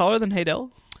figured is he taller than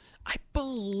Haydel? I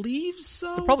believe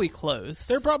so. They're probably close.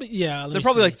 They're probably They're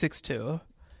probably like 6'2".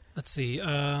 Let's see.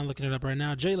 I'm looking it up right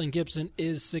now. Jalen Gibson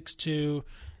is 6'2".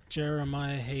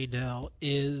 Jeremiah Haydel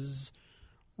is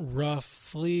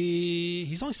roughly,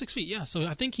 he's only 6 feet. Yeah, so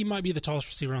I think he might be the tallest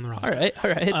receiver on the roster. All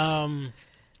right.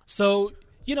 So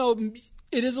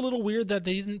it is a little weird that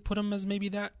they didn't put him as maybe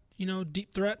that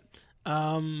deep threat.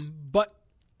 But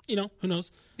who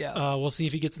knows? Yeah. We'll see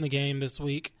if he gets in the game this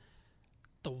week.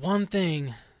 The one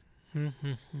thing that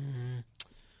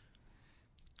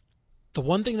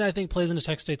I think plays into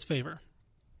Texas State's favor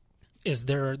is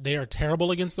they are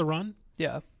terrible against the run.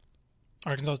 Yeah.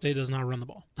 Arkansas State does not run the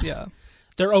ball. Yeah.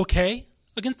 They're okay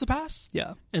against the pass.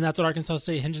 Yeah. And that's what Arkansas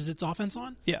State hinges its offense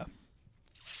on. Yeah.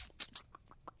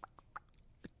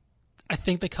 I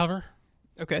think they cover.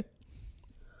 Okay.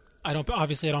 I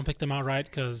don't pick them outright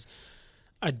because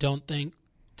I don't think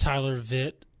Tyler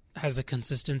Vitt has the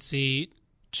consistency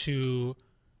to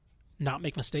not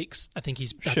make mistakes. I think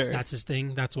that's his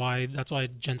thing. That's why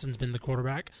Jensen's been the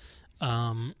quarterback.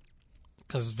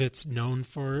 because Vit's known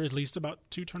for at least about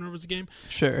 2 turnovers a game.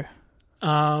 Sure.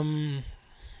 But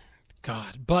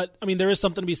I mean, there is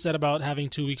something to be said about having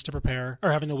 2 weeks to prepare,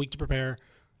 or having a week to prepare.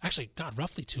 Actually,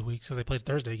 roughly 2 weeks because they played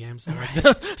Thursday games.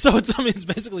 So, so it's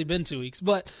basically been 2 weeks.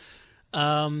 But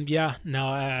I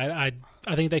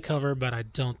think they cover, but I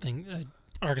don't think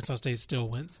Arkansas State still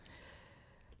wins.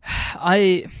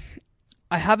 I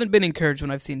haven't been encouraged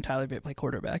when I've seen Tyler Vitt play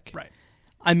quarterback. Right.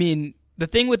 I mean, the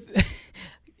thing with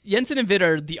Jensen and Vitt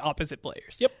are the opposite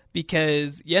players. Yep.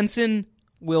 Because Jensen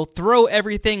will throw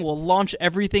everything, will launch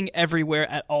everything everywhere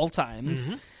at all times.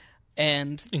 Mm-hmm.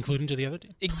 And including to the other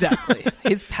team. Exactly.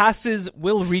 His passes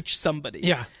will reach somebody.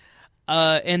 Yeah.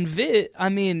 And Vitt, I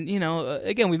mean,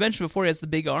 again, we mentioned before he has the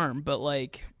big arm, but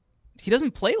like he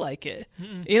doesn't play like it.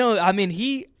 Mm-mm. I mean,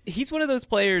 he's one of those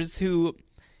players who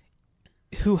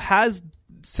has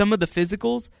some of the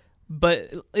physicals,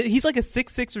 but he's like a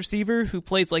 6'6" receiver who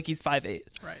plays like he's 5'8".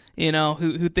 Right.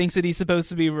 Who thinks that he's supposed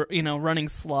to be, running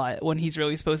slot when he's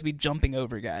really supposed to be jumping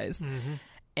over guys. Mm-hmm.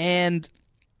 And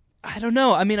I don't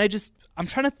know. I mean, I'm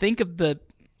trying to think of the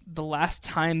last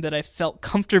time that I felt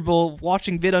comfortable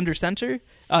watching Vitt under center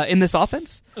in this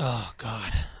offense. Oh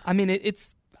God. I mean,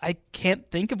 I can't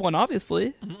think of one,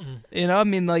 obviously. Mm-mm. I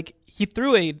mean, like he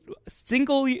threw a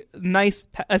single nice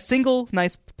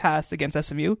pass against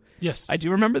SMU. Yes, I do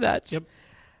remember that. Yep.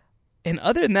 And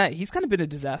other than that, he's kind of been a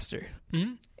disaster.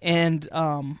 Mm-hmm. And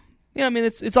I mean,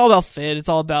 it's all about fit. It's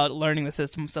all about learning the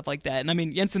system and stuff like that. And I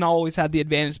mean, Jensen always had the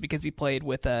advantage because he played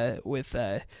with Bob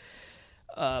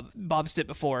Stitt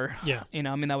before. Yeah.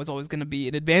 I mean, that was always going to be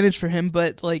an advantage for him.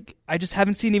 But like, I just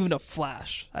haven't seen even a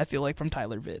flash, I feel like, from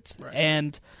Tyler Vitt. Right.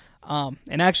 And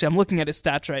actually, I'm looking at his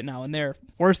stats right now, and they're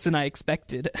worse than I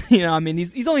expected. I mean,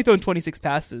 he's only thrown 26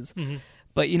 passes. Mm-hmm.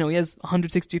 But, he has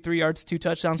 163 yards, 2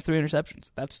 touchdowns, 3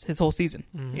 interceptions. That's his whole season.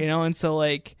 Mm-hmm. And so,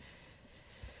 like,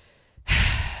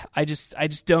 I just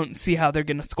don't see how they're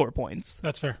going to score points.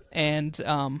 That's fair. And,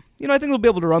 I think they'll be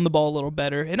able to run the ball a little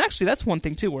better. And actually, that's one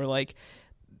thing, too, where, like,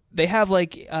 they have,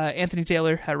 like, Anthony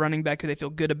Taylor at running back who they feel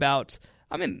good about.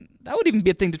 I mean, that would even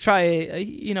be a thing to try,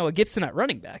 a Gibson at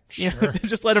running back. Sure.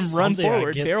 Just let him run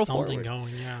forward, barrel something forward.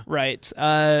 Going, yeah. Right.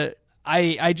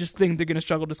 I just think they're going to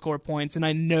struggle to score points, and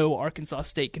I know Arkansas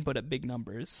State can put up big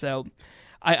numbers. So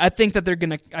I think that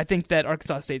I think that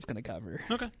Arkansas State's going to cover.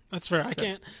 Okay, that's fair. So.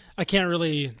 I can't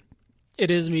really. It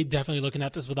is me definitely looking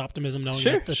at this with optimism, knowing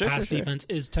that the pass defense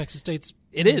is Texas State's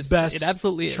best it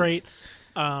absolutely trait.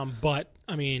 But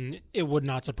I mean, it would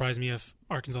not surprise me if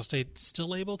Arkansas State's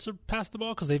still able to pass the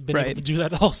ball because they've been able to do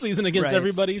that all season against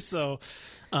everybody. So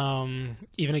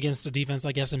even against a defense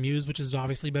like SMU's, which is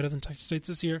obviously better than Texas State's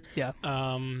this year. Yeah.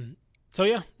 So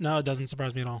yeah, no, it doesn't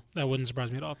surprise me at all. That wouldn't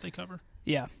surprise me at all if they cover.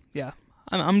 Yeah.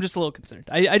 I'm just a little concerned.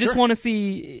 I just want to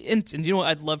see, and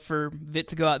I'd love for Vitt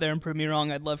to go out there and prove me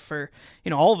wrong. I'd love for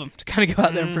all of them to kind of go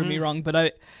out there and prove me wrong.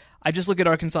 But I just look at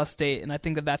Arkansas State, and I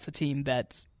think that that's a team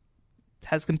that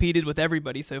has competed with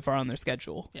everybody so far on their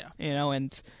schedule. Yeah.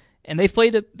 And they've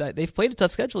played a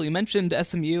tough schedule. You mentioned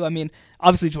SMU. I mean,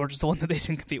 obviously Georgia's the one that they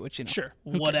didn't compete with. Sure,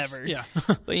 whatever. Yeah.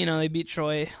 But they beat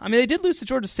Troy. I mean, they did lose to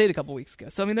Georgia State a couple weeks ago.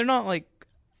 So I mean, they're not like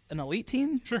an elite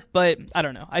team. Sure. But I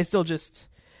don't know. I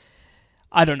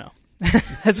don't know.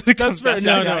 That's what it comes down to.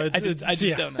 No, I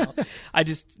just don't know. I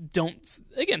just don't.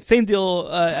 Again, same deal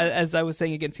as I was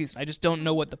saying against Houston. I just don't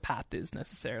know what the path is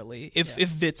necessarily if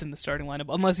Vitt's in the starting lineup,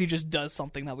 unless he just does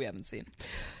something that we haven't seen,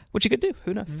 which he could do.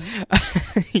 Who knows?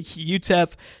 Mm-hmm.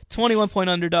 UTEP 21-point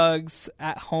underdogs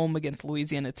at home against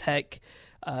Louisiana Tech.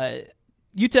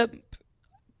 UTEP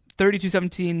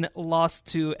 32-17 lost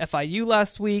to FIU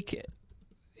last week.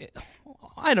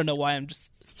 I don't know why I'm just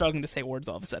struggling to say words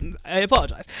all of a sudden. I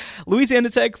apologize. Louisiana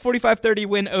Tech 45-30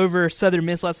 win over Southern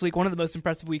Miss last week. One of the most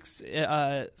impressive weeks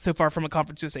so far from a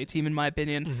Conference USA team, in my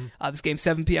opinion. Mm-hmm. This game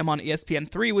 7 p.m. on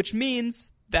ESPN3, which means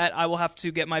that I will have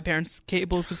to get my parents'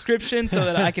 cable subscription so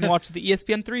that I can watch the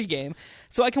ESPN3 game,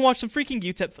 so I can watch some freaking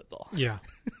UTEP football. Yeah.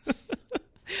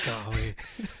 Golly.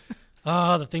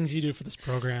 Oh, the things you do for this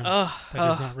program that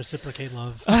does not reciprocate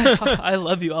love. I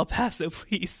love you, El Paso.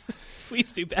 Please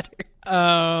do better.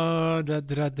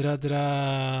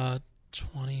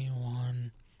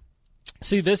 21.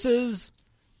 See, this is.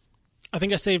 I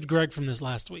think I saved Greg from this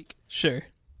last week. Sure.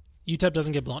 UTEP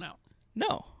doesn't get blown out.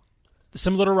 No.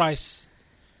 Similar to Rice,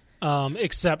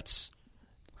 except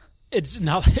it's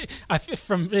not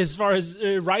from as far as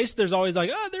Rice. There's always like,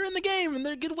 they're in the game and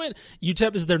they're good win.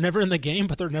 UTEP is they're never in the game,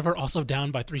 but they're never also down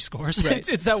by 3 scores. Right.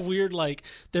 It's that weird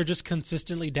they're just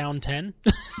consistently down 10.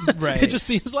 Right. It just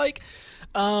seems like.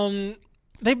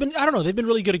 They've been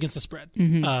really good against the spread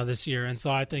this year, and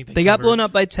so I think they got blown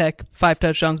up by Tech, 5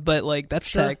 touchdowns, but like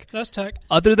that's Tech. That's Tech.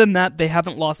 Other than that, they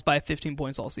haven't lost by 15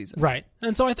 points all season. Right,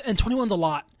 and so and 21's a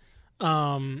lot.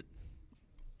 21's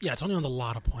a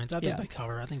lot of points. I think they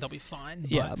cover. I think they'll be fine.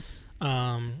 But,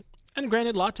 and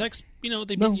granted, La Tech's, they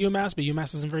beat UMass, but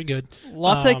UMass isn't very good.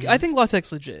 La Tech, I think La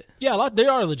Tech's legit. Yeah, they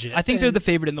are legit. I think they're the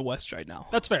favorite in the West right now.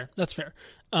 That's fair.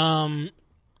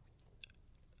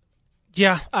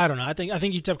 Yeah, I don't know. I think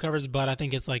UTEP covers, but I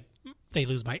think it's like they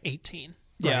lose by 18.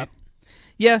 Right?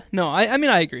 Yeah. No, I mean,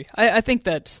 I agree. I think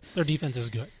that their defense is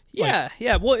good.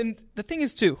 Yeah. Well, and the thing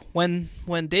is too, when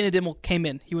Dana Dimel came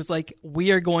in, he was like,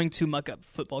 "We are going to muck up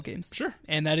football games." Sure,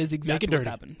 and that is exactly what's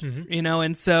happened. Mm-hmm.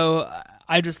 And so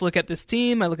I just look at this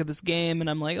team, I look at this game, and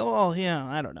I'm like, "Oh, yeah,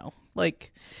 I don't know."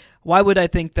 Like, why would I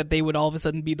think that they would all of a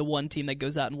sudden be the one team that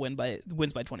goes out and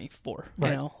wins by 24?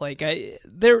 Right. Like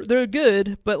they're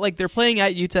good, but like they're playing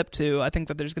at UTEP too. I think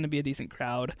that there's going to be a decent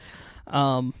crowd.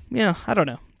 I don't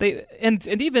know. They and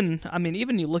even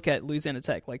you look at Louisiana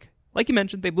Tech, like you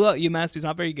mentioned, they blew out UMass, who's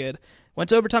not very good. Went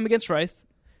to overtime against Rice.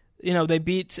 They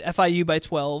beat FIU by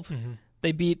 12. Mm-hmm.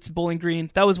 They beat Bowling Green.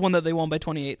 That was one that they won by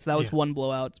 28. So that was one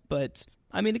blowout. But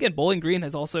I mean, again, Bowling Green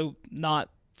has also not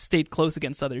stayed close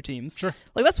against other teams. Sure.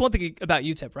 Like that's one thing about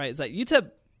UTEP, right? Is that UTEP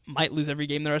might lose every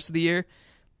game the rest of the year,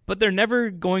 but they're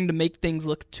never going to make things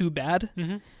look too bad.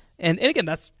 Mm-hmm. And again,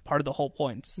 that's part of the whole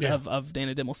point of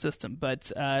Dana Dimmel's system.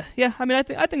 But I think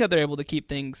that they're able to keep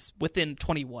things within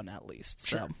 21 at least.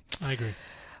 Sure. So I agree.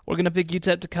 We're gonna pick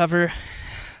UTEP to cover.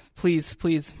 Please,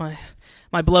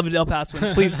 my beloved El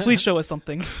Pasoans, please show us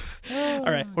something. All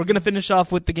right, we're gonna finish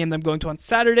off with the game that I'm going to on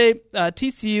Saturday.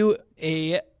 TCU,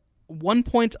 a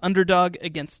 1-point underdog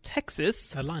against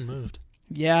Texas. That line moved.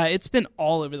 Yeah, it's been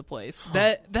all over the place.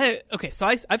 Okay, so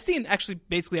I've seen actually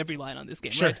basically every line on this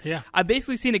game. Sure, right? yeah. I've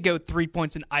basically seen it go 3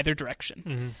 points in either direction.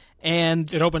 Mm-hmm.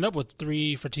 And it opened up with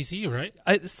 3 for TCU, right?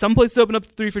 Some places open up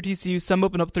 3 for TCU, some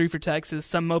open up 3 for Texas,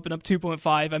 some open up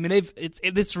 2.5. I mean,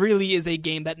 this really is a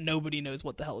game that nobody knows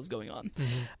what the hell is going on.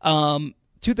 Mm-hmm.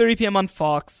 2:30 p.m. on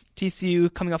Fox.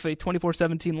 TCU coming off a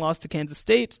 24-17 loss to Kansas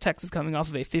State. Texas coming off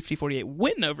of a 50-48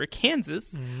 win over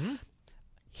Kansas. Mm-hmm.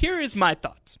 Here is my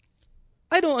thoughts.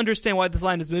 I don't understand why this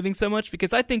line is moving so much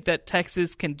because I think that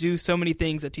Texas can do so many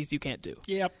things that TCU can't do.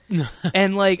 Yep.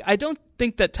 And, I don't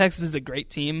think that Texas is a great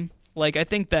team. I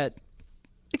think that,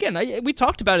 again, we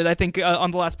talked about it, I think,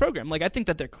 on the last program. I think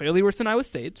that they're clearly worse than Iowa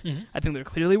State. Mm-hmm. I think they're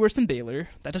clearly worse than Baylor.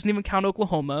 That doesn't even count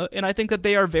Oklahoma. And I think that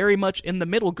they are very much in the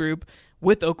middle group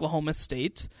with Oklahoma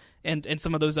State and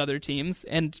some of those other teams.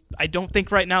 And I don't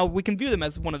think right now we can view them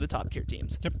as one of the top-tier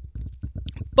teams. Yep.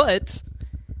 But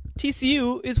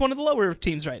TCU is one of the lower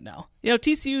teams right now.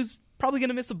 TCU's probably going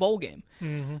to miss a bowl game.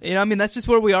 Mm-hmm. That's just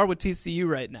where we are with TCU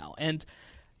right now. And,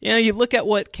 you look at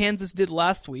what Kansas did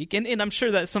last week, and I'm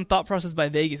sure that some thought process by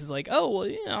Vegas is like, oh, well,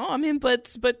 but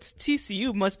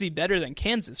TCU must be better than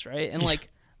Kansas, right? And,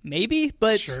 maybe,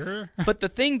 but sure. But the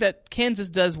thing that Kansas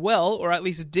does well, or at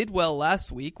least did well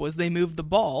last week, was they moved the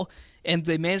ball, and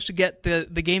they managed to get the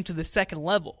game to the second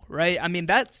level, right? I mean,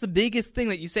 that's the biggest thing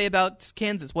that you say about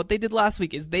Kansas. What they did last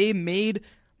week is they made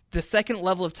the second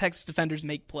level of Texas defenders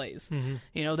make plays.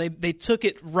 Mm-hmm. They took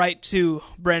it right to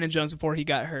Brandon Jones before he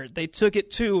got hurt. They took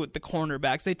it to the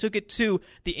cornerbacks. They took it to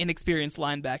the inexperienced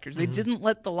linebackers. They didn't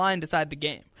let the line decide the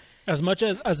game. As much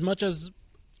as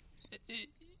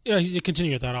yeah, you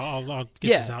continue with that. I'll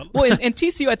get this out. Well, and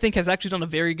TCU, I think, has actually done a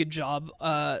very good job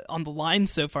on the line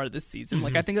so far this season.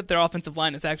 Mm-hmm. I think that their offensive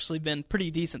line has actually been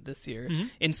pretty decent this year. Mm-hmm.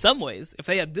 In some ways, if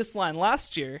they had this line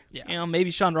last year,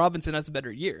 maybe Sean Robinson has a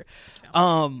better year.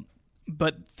 Yeah.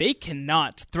 But they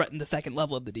cannot threaten the second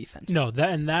level of the defense. No,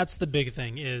 and that's the big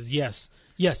thing is, yes,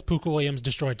 Puka Williams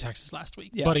destroyed Texas last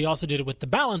week, but he also did it with the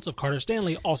balance of Carter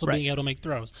Stanley also being able to make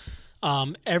throws.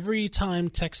 Every time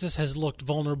Texas has looked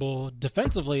vulnerable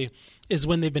defensively is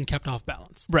when they've been kept off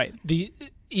balance. Right.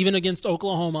 Even against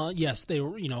Oklahoma, yes, they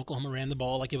were. Oklahoma ran the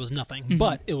ball like it was nothing,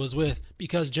 but it was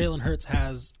because Jalen Hurts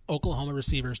has Oklahoma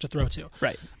receivers to throw to.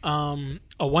 Right.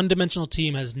 A one-dimensional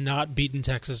team has not beaten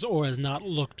Texas or has not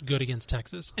looked good against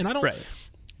Texas, and I don't. Right.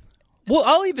 Well,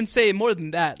 I'll even say more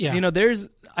than that. Yeah.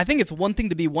 I think it's one thing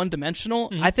to be one-dimensional.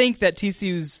 Mm-hmm. I think that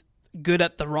TCU's good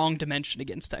at the wrong dimension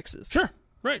against Texas. Sure.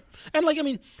 Right. And,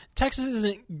 Texas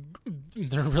isn't –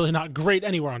 they're really not great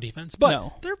anywhere on defense,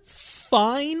 but they're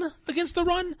fine against the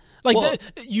run.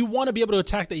 You want to be able to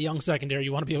attack the young secondary.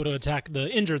 You want to be able to attack the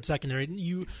injured secondary.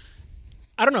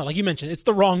 I don't know. Like you mentioned, it's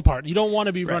the wrong part. You don't want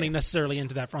to be running necessarily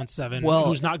into that front seven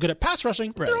who's not good at pass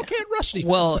rushing, but they're okay at rush defense.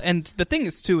 Well, and the thing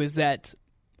is, too, is that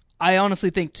I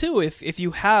honestly think, too, if you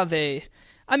have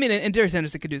I mean, and Darius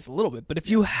Anderson could do this a little bit, but if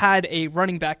you had a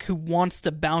running back who wants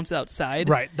to bounce outside,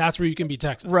 right, that's where you can beat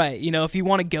Texas. Right, if you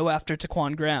want to go after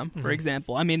Taquan Graham, for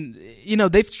example, I mean,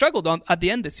 they've struggled at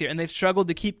the end this year, and they've struggled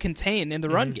to keep contained in the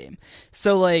run game.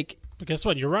 So, like, but guess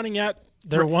what? You're running at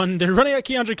they're running at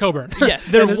Keondre Coburn. Yeah,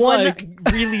 they're one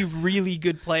really, really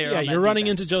good player. Yeah, on that you're running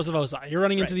defense. into Joseph Osai. You're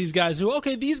running into these guys who,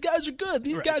 okay, these guys are good.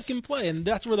 These guys can play, and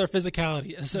that's where their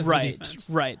physicality is. Right, defense.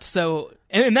 Right. So,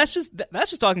 and that's just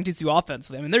talking TCU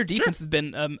offensively. I mean, their defense has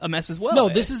been a mess as well. No,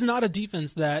 this is not a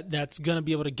defense that's going to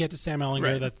be able to get to Sam Ehlinger.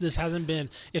 Right. That this hasn't been.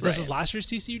 If this was last year's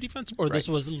TCU defense, or this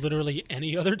was literally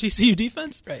any other TCU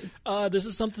defense, this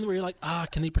is something where you're like,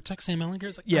 can they protect Sam Ehlinger?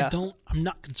 It's like, I'm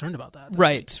not concerned about that.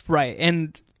 Right,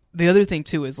 and the other thing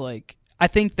too is, like, I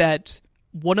think that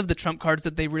one of the trump cards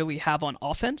that they really have on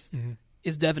offense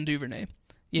is Devin Duvernay.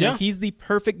 You know, he's the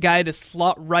perfect guy to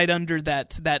slot right under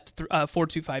that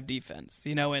 4-2-5 defense.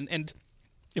 And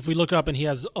if we look up and he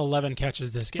has 11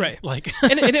 catches this game, like,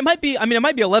 and it might be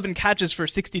 11 catches for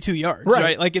 62 yards,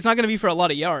 right? Like, it's not going to be for a lot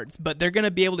of yards, but they're going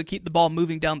to be able to keep the ball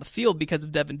moving down the field because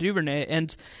of Devin Duvernay,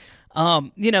 and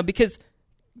because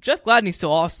Jeff Gladney's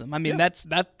still awesome. I mean,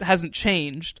 that hasn't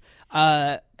changed.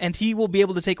 And he will be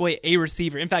able to take away a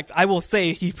receiver. In fact, I will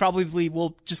say he probably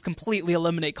will just completely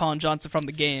eliminate Colin Johnson from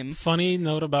the game. Funny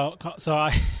note about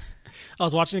I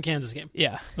was watching the Kansas game,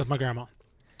 with my grandma.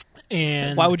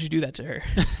 And why would you do that to her?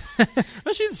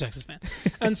 Well, she's a Texas fan,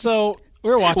 and so we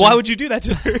were watching. Why would you do that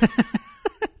to her?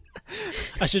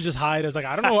 I should just hide as like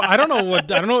I don't know what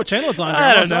channel it's on.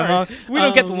 I don't know. We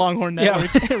don't get the Longhorn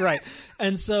Network. Yeah, right.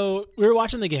 And so we were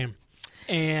watching the game,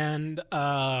 and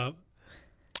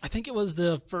I think it was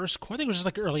the first quarter. I think it was just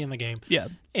like early in the game. Yeah.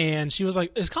 And she was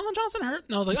like, "Is Colin Johnson hurt?"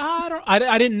 And I was like,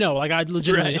 I didn't know. Like, I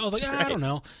legitimately, I was like, I don't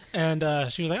know.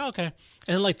 And she was like, okay. And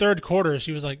then like third quarter,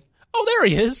 she was like, "Oh, there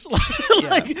he is!"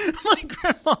 Like my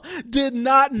grandma did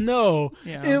not know.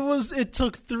 Yeah. It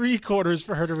took 3 quarters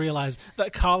for her to realize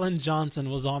that Colin Johnson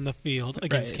was on the field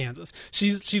against Kansas.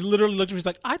 She literally looked at me. She's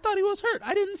like, "I thought he was hurt.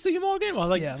 I didn't see him all game." I was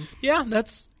like, "Yeah,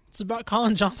 it's about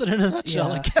Colin Johnson in a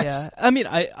nutshell, I guess." Yeah. I mean,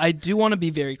 I do want to be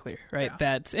very clear, right?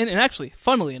 That and actually,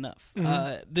 funnily enough,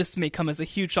 this may come as a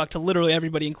huge shock to literally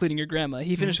everybody, including your grandma.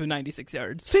 He finished with 96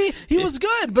 yards. See, he was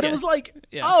good, but it was like,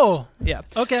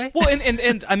 okay. Well,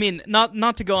 and I mean,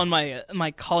 not to go on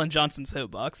my Colin Johnson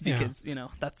soapbox because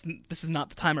this is not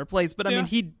the time or place. But I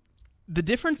mean, the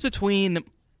difference between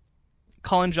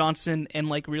Colin Johnson and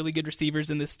like really good receivers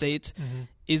in this state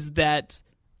is that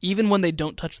even when they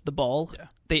don't touch the ball,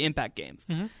 they impact games.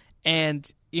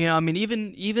 And, I mean,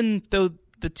 even though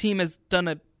the team has done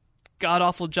a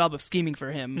god-awful job of scheming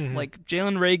for him, like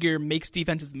Jalen Reagor makes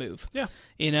defenses move. Yeah.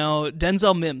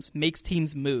 Denzel Mims makes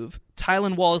teams move.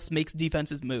 Tylan Wallace makes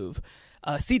defenses move.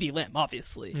 CeeDee Lamb,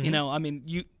 obviously. I mean,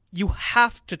 you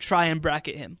have to try and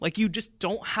bracket him. Like, you just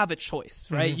don't have a choice,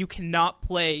 right? You cannot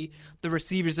play the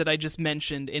receivers that I just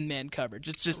mentioned in man coverage.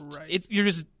 It's just you're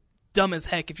just dumb as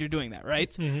heck if you're doing that,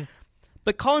 right?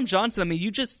 But Colin Johnson, I mean,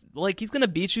 you just, like, he's going to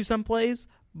beat you some plays,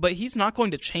 but he's not going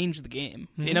to change the game.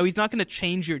 He's not going to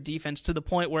change your defense to the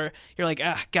point where you're like,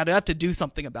 God, I have to do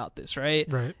something about this,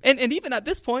 right? Right. And even at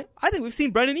this point, I think we've seen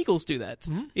Brennan Eagles do that.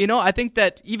 I think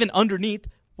that even underneath,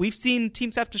 we've seen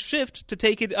teams have to shift to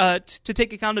take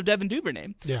account of Devin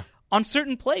Duvernay. Yeah. On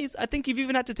certain plays, I think you've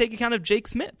even had to take account of Jake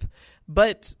Smith.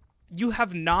 But you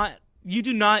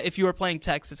do not, if you are playing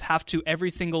Texas, have to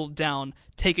every single down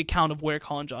take account of where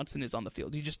Colin Johnson is on the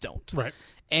field. You just don't. Right.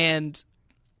 And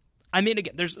I mean,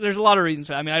 again, there's a lot of reasons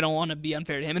for that. I mean, I don't want to be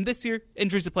unfair to him. And this year,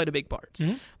 injuries have played a big part.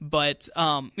 But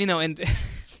and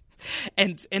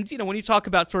when you talk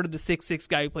about sort of the 6'6"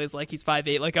 guy who plays like he's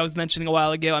 5'8", like I was mentioning a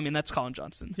while ago, I mean, that's Colin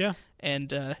Johnson. Yeah.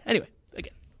 And anyway,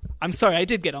 again, I'm sorry I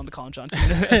did get on the Colin Johnson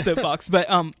soapbox, but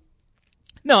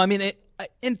no, I mean,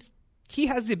 and he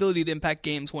has the ability to impact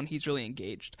games when he's really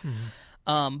engaged.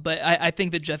 But I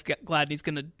think that Jeff Gladney's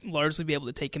going to largely be able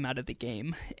to take him out of the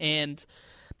game.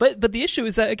 But the issue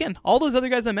is that, again, all those other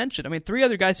guys I mentioned, I mean, 3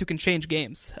 other guys who can change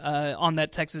games on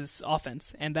that Texas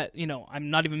offense. And that, I'm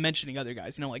not even mentioning other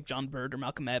guys, like John Bird or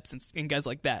Malcolm Epps and guys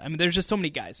like that. I mean, there's just so many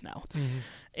guys now.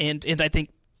 And I think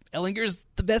Ehlinger's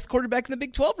the best quarterback in the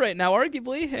Big 12 right now,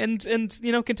 arguably,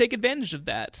 and can take advantage of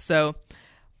that. So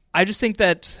I just think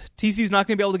that TCU's not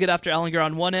going to be able to get after Ehlinger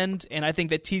on one end, and I think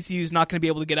that TCU's not going to be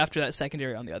able to get after that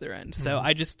secondary on the other end. So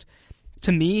I just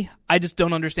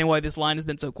don't understand why this line has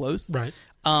been so close. Right.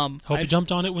 Hope you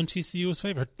jumped on it when TCU was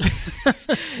favored.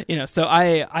 So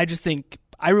I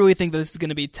really think that this is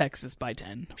going to be Texas by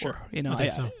 10. Sure. Or, I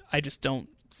think so. I just don't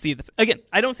see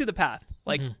I don't see the path.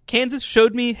 Like Kansas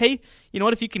showed me, hey, you know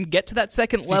what? If you can get to that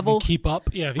second level, keep up.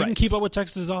 Yeah, if you can keep up with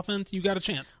Texas' offense, you got a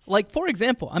chance. Like, for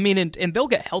example, I mean, and they'll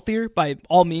get healthier by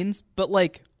all means, but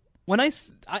like when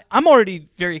I'm already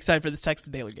very excited for this Texas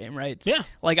Baylor game, right? Yeah,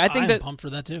 like I'm pumped for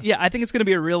that too. Yeah, I think it's going to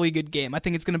be a really good game. I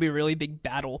think it's going to be a really big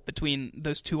battle between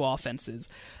those two offenses,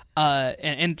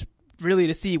 and really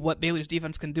to see what Baylor's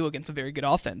defense can do against a very good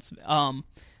offense.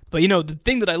 But, you know, the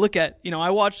thing that I look at, you know, I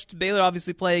watched Baylor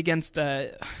obviously play against,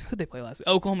 who'd they play last week?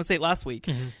 Oklahoma State last week.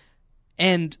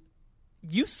 And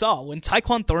you saw when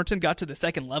Tyquan Thornton got to the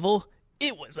second level,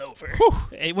 it was over.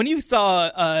 When you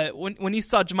saw when you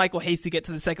saw Jermichael Hasty get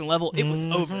to the second level, it was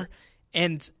over.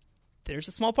 And there's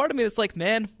a small part of me that's like,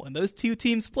 man, when those two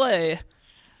teams play,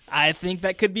 I think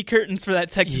that could be curtains for that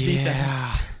Texas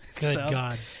defense. Good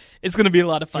God. It's going to be a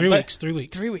lot of fun. 3 weeks. 3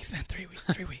 weeks. 3 weeks, man.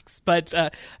 3 weeks. But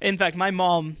in fact, my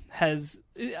mom has.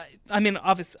 I mean,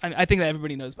 obviously, I think that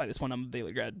everybody knows by this point I'm a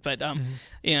Baylor grad. But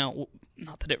you know,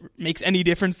 not that it makes any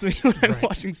difference to me when I'm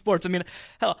watching sports. I mean,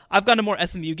 hell, I've gone to more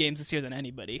SMU games this year than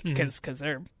anybody because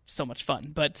they're so much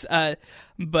fun. But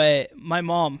my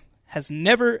mom has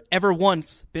never ever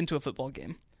once been to a football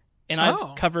game. And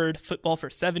I've covered football for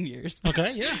 7 years.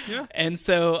 Okay, yeah. And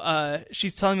so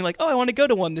she's telling me, like, oh, I want to go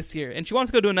to one this year. And she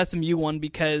wants to go to an SMU one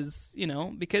because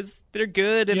they're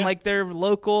good and, like, they're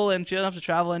local and she doesn't have to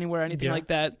travel anywhere or anything like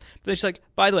that. But then she's like,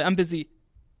 by the way, I'm busy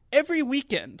every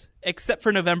weekend except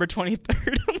for November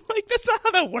 23rd. I'm like, that's not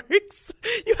how that works.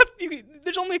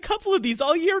 There's only a couple of these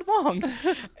all year long.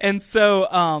 And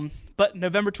so but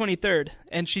November 23rd,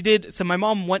 and she did. So my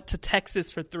mom went to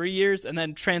Texas for 3 years, and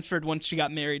then transferred once she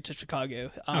got married to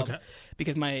Chicago.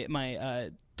 Because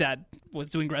my dad was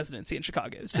doing residency in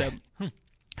Chicago. So,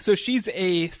 so she's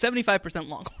a 75%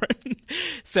 Longhorn.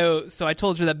 So I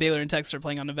told her that Baylor and Texas are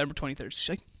playing on November 23rd. She's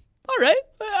like, all right,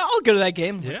 I'll go to that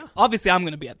game. Yeah. Obviously, I'm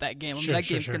going to be at that game. That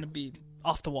game's going to be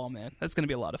off the wall, man. That's going to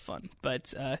be a lot of fun.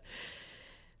 But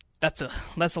that's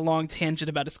a long tangent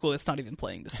about a school that's not even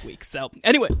playing this week. So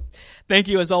anyway, thank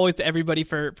you as always to everybody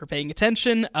for paying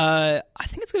attention. I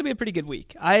think it's going to be a pretty good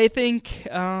week. I think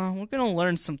we're going to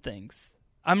learn some things.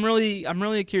 I'm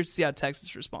really curious to see how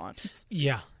Texas responds.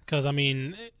 Yeah, because I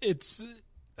mean,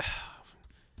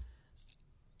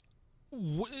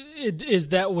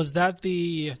 was that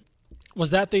the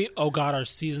oh God, our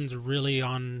season's really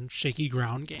on shaky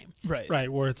ground game,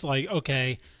 right, where it's like,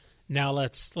 okay, now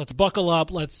let's buckle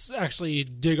up. Let's actually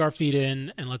dig our feet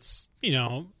in, and let's,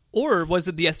 Or was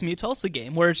it the SMU Tulsa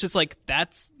game where it's just like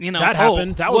that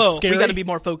happened? That was scary. We got to be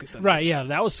more focused on this. Yeah,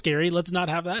 that was scary. Let's not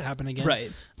have that happen again.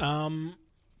 Right.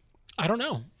 I don't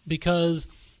know, because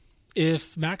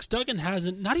if Max Duggan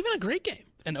hasn't, not even a great game.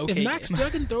 If Max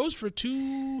Duggan throws for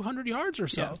 200 yards or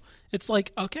so, it's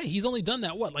like, okay, he's only done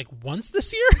that like once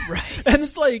this year, right? And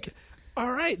it's like,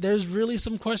 all right, there's really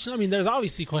some questions. I mean, there's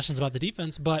obviously questions about the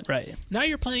defense, but now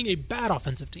you're playing a bad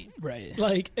offensive team. Right.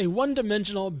 Like a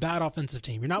one-dimensional bad offensive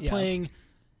team. You're not playing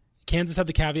 – Kansas had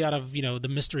the caveat of, the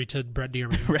mystery to Brett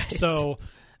Dearman. Right. So,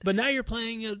 but now you're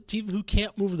playing a team who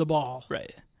can't move the ball.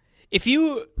 Right. If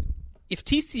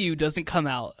TCU doesn't come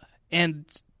out and,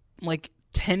 like,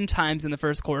 10 times in the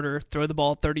first quarter, throw the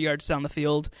ball 30 yards down the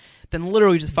field, then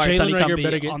literally just fire Sonny Cumbie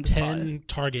better get on the 10 spot.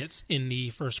 Targets in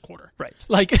the first quarter. Right.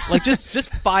 Like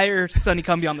just fire Sonny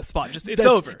Cumbie on the spot. It's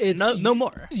over. No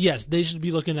more. Yes, they should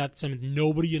be looking at some.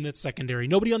 Nobody in that secondary,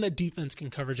 nobody on that defense can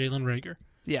cover Jalen Reagor.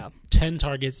 Yeah. 10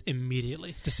 targets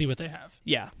immediately to see what they have.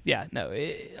 Yeah. No.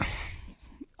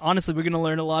 Honestly, we're going to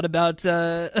learn a lot about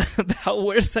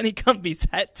where Sonny Cumbie's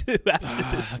at too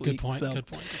after this week. Good point.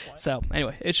 So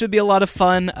anyway, it should be a lot of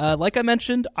fun. Like I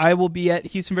mentioned, I will be at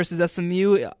Houston versus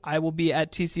SMU. I will be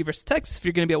at TCU versus Texas. If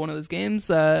you're going to be at one of those games,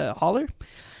 holler.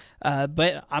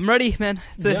 But I'm ready, man.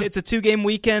 It's a 2-game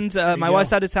weekend. My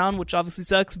wife's out of town, which obviously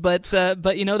sucks. But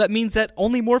that means that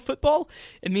only more football.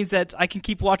 It means that I can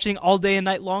keep watching all day and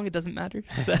night long. It doesn't matter.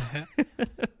 So.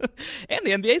 And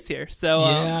the NBA's here,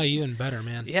 so even better,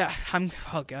 man. Yeah, I'm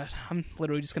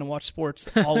literally just gonna watch sports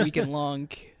all weekend long.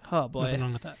 Oh boy, nothing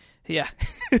wrong with that. Yeah,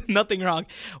 nothing wrong.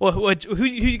 Well, who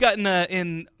you got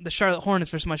in the Charlotte Hornets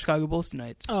versus my Chicago Bulls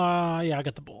tonight? I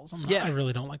got the Bulls. I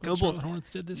really don't like what the Charlotte Hornets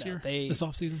did this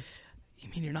offseason. You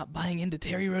mean you're not buying into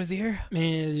Terry Rozier?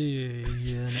 Man,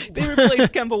 They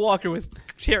replaced Kemba Walker with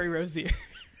Terry Rozier.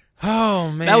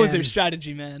 Oh man, that was their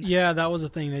strategy, man. Yeah, that was the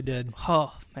thing they did.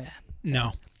 Oh man,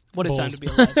 no. What a time to be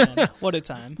alive, man. What a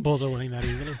time. Bulls are winning that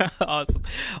easily. Awesome.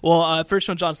 Well, for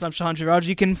Sean Johnson, I'm Sean Girard.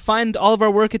 You can find all of our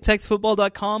work at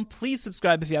TexasFootball.com. Please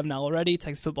subscribe if you haven't already.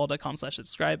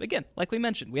 TexasFootball.com/subscribe. Again, like we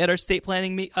mentioned, we had our state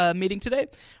planning meeting today.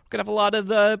 We're We're going to have a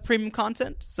lot of premium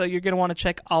content, so you're going to want to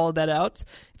check all of that out.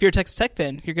 If you're a Texas Tech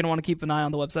fan, you're going to want to keep an eye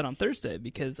on the website on Thursday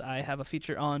because I have a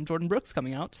feature on Jordan Brooks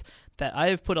coming out that I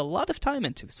have put a lot of time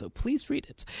into, so please read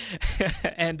it.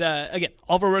 And again,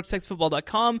 all of our work,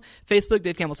 TexasFootball.com, Facebook,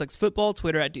 Dave Campbell's Texas Football,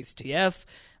 Twitter at DCTF.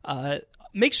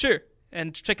 Make sure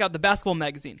and check out the basketball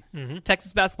magazine.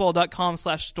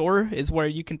 TexasBasketball.com/store is where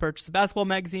you can purchase the basketball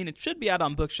magazine. It should be out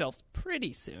on bookshelves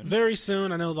pretty soon. Very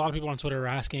soon. I know a lot of people on Twitter are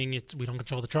asking. We don't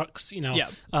control the trucks.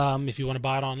 If you want to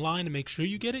buy it online and make sure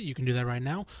you get it, you can do that right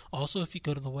now. Also, if you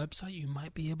go to the website, you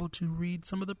might be able to read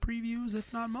some of the previews,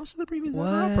 if not most of the previews that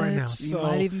are up right now. You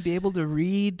might even be able to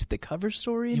read the cover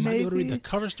story. You might be able to read the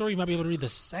cover story. You might be able to read the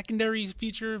secondary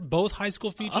feature, both high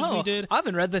school features we did. I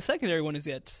haven't read the secondary one as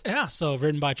yet. Yeah, so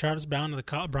written by Travis Brown of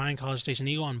the Bryan College Station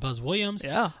Eagle and Buzz Williams.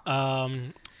 Yeah.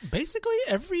 Basically,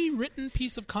 every written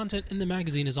piece of content in the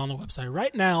magazine is on the website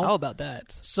right now. How about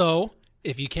that? So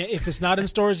if it's not in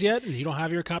stores yet and you don't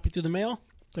have your copy through the mail,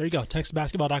 there you go.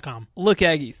 TexasBasketball.com. Look,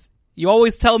 Aggies. You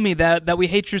always tell me that we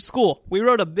hate your school. We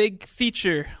wrote a big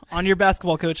feature on your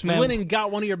basketball coach, man. We went and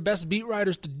got one of your best beat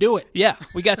writers to do it. Yeah,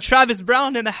 we got Travis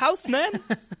Brown in the house, man.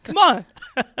 Come on.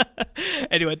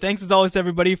 Anyway, thanks as always to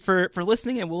everybody for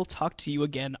listening, and we'll talk to you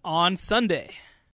again on Sunday.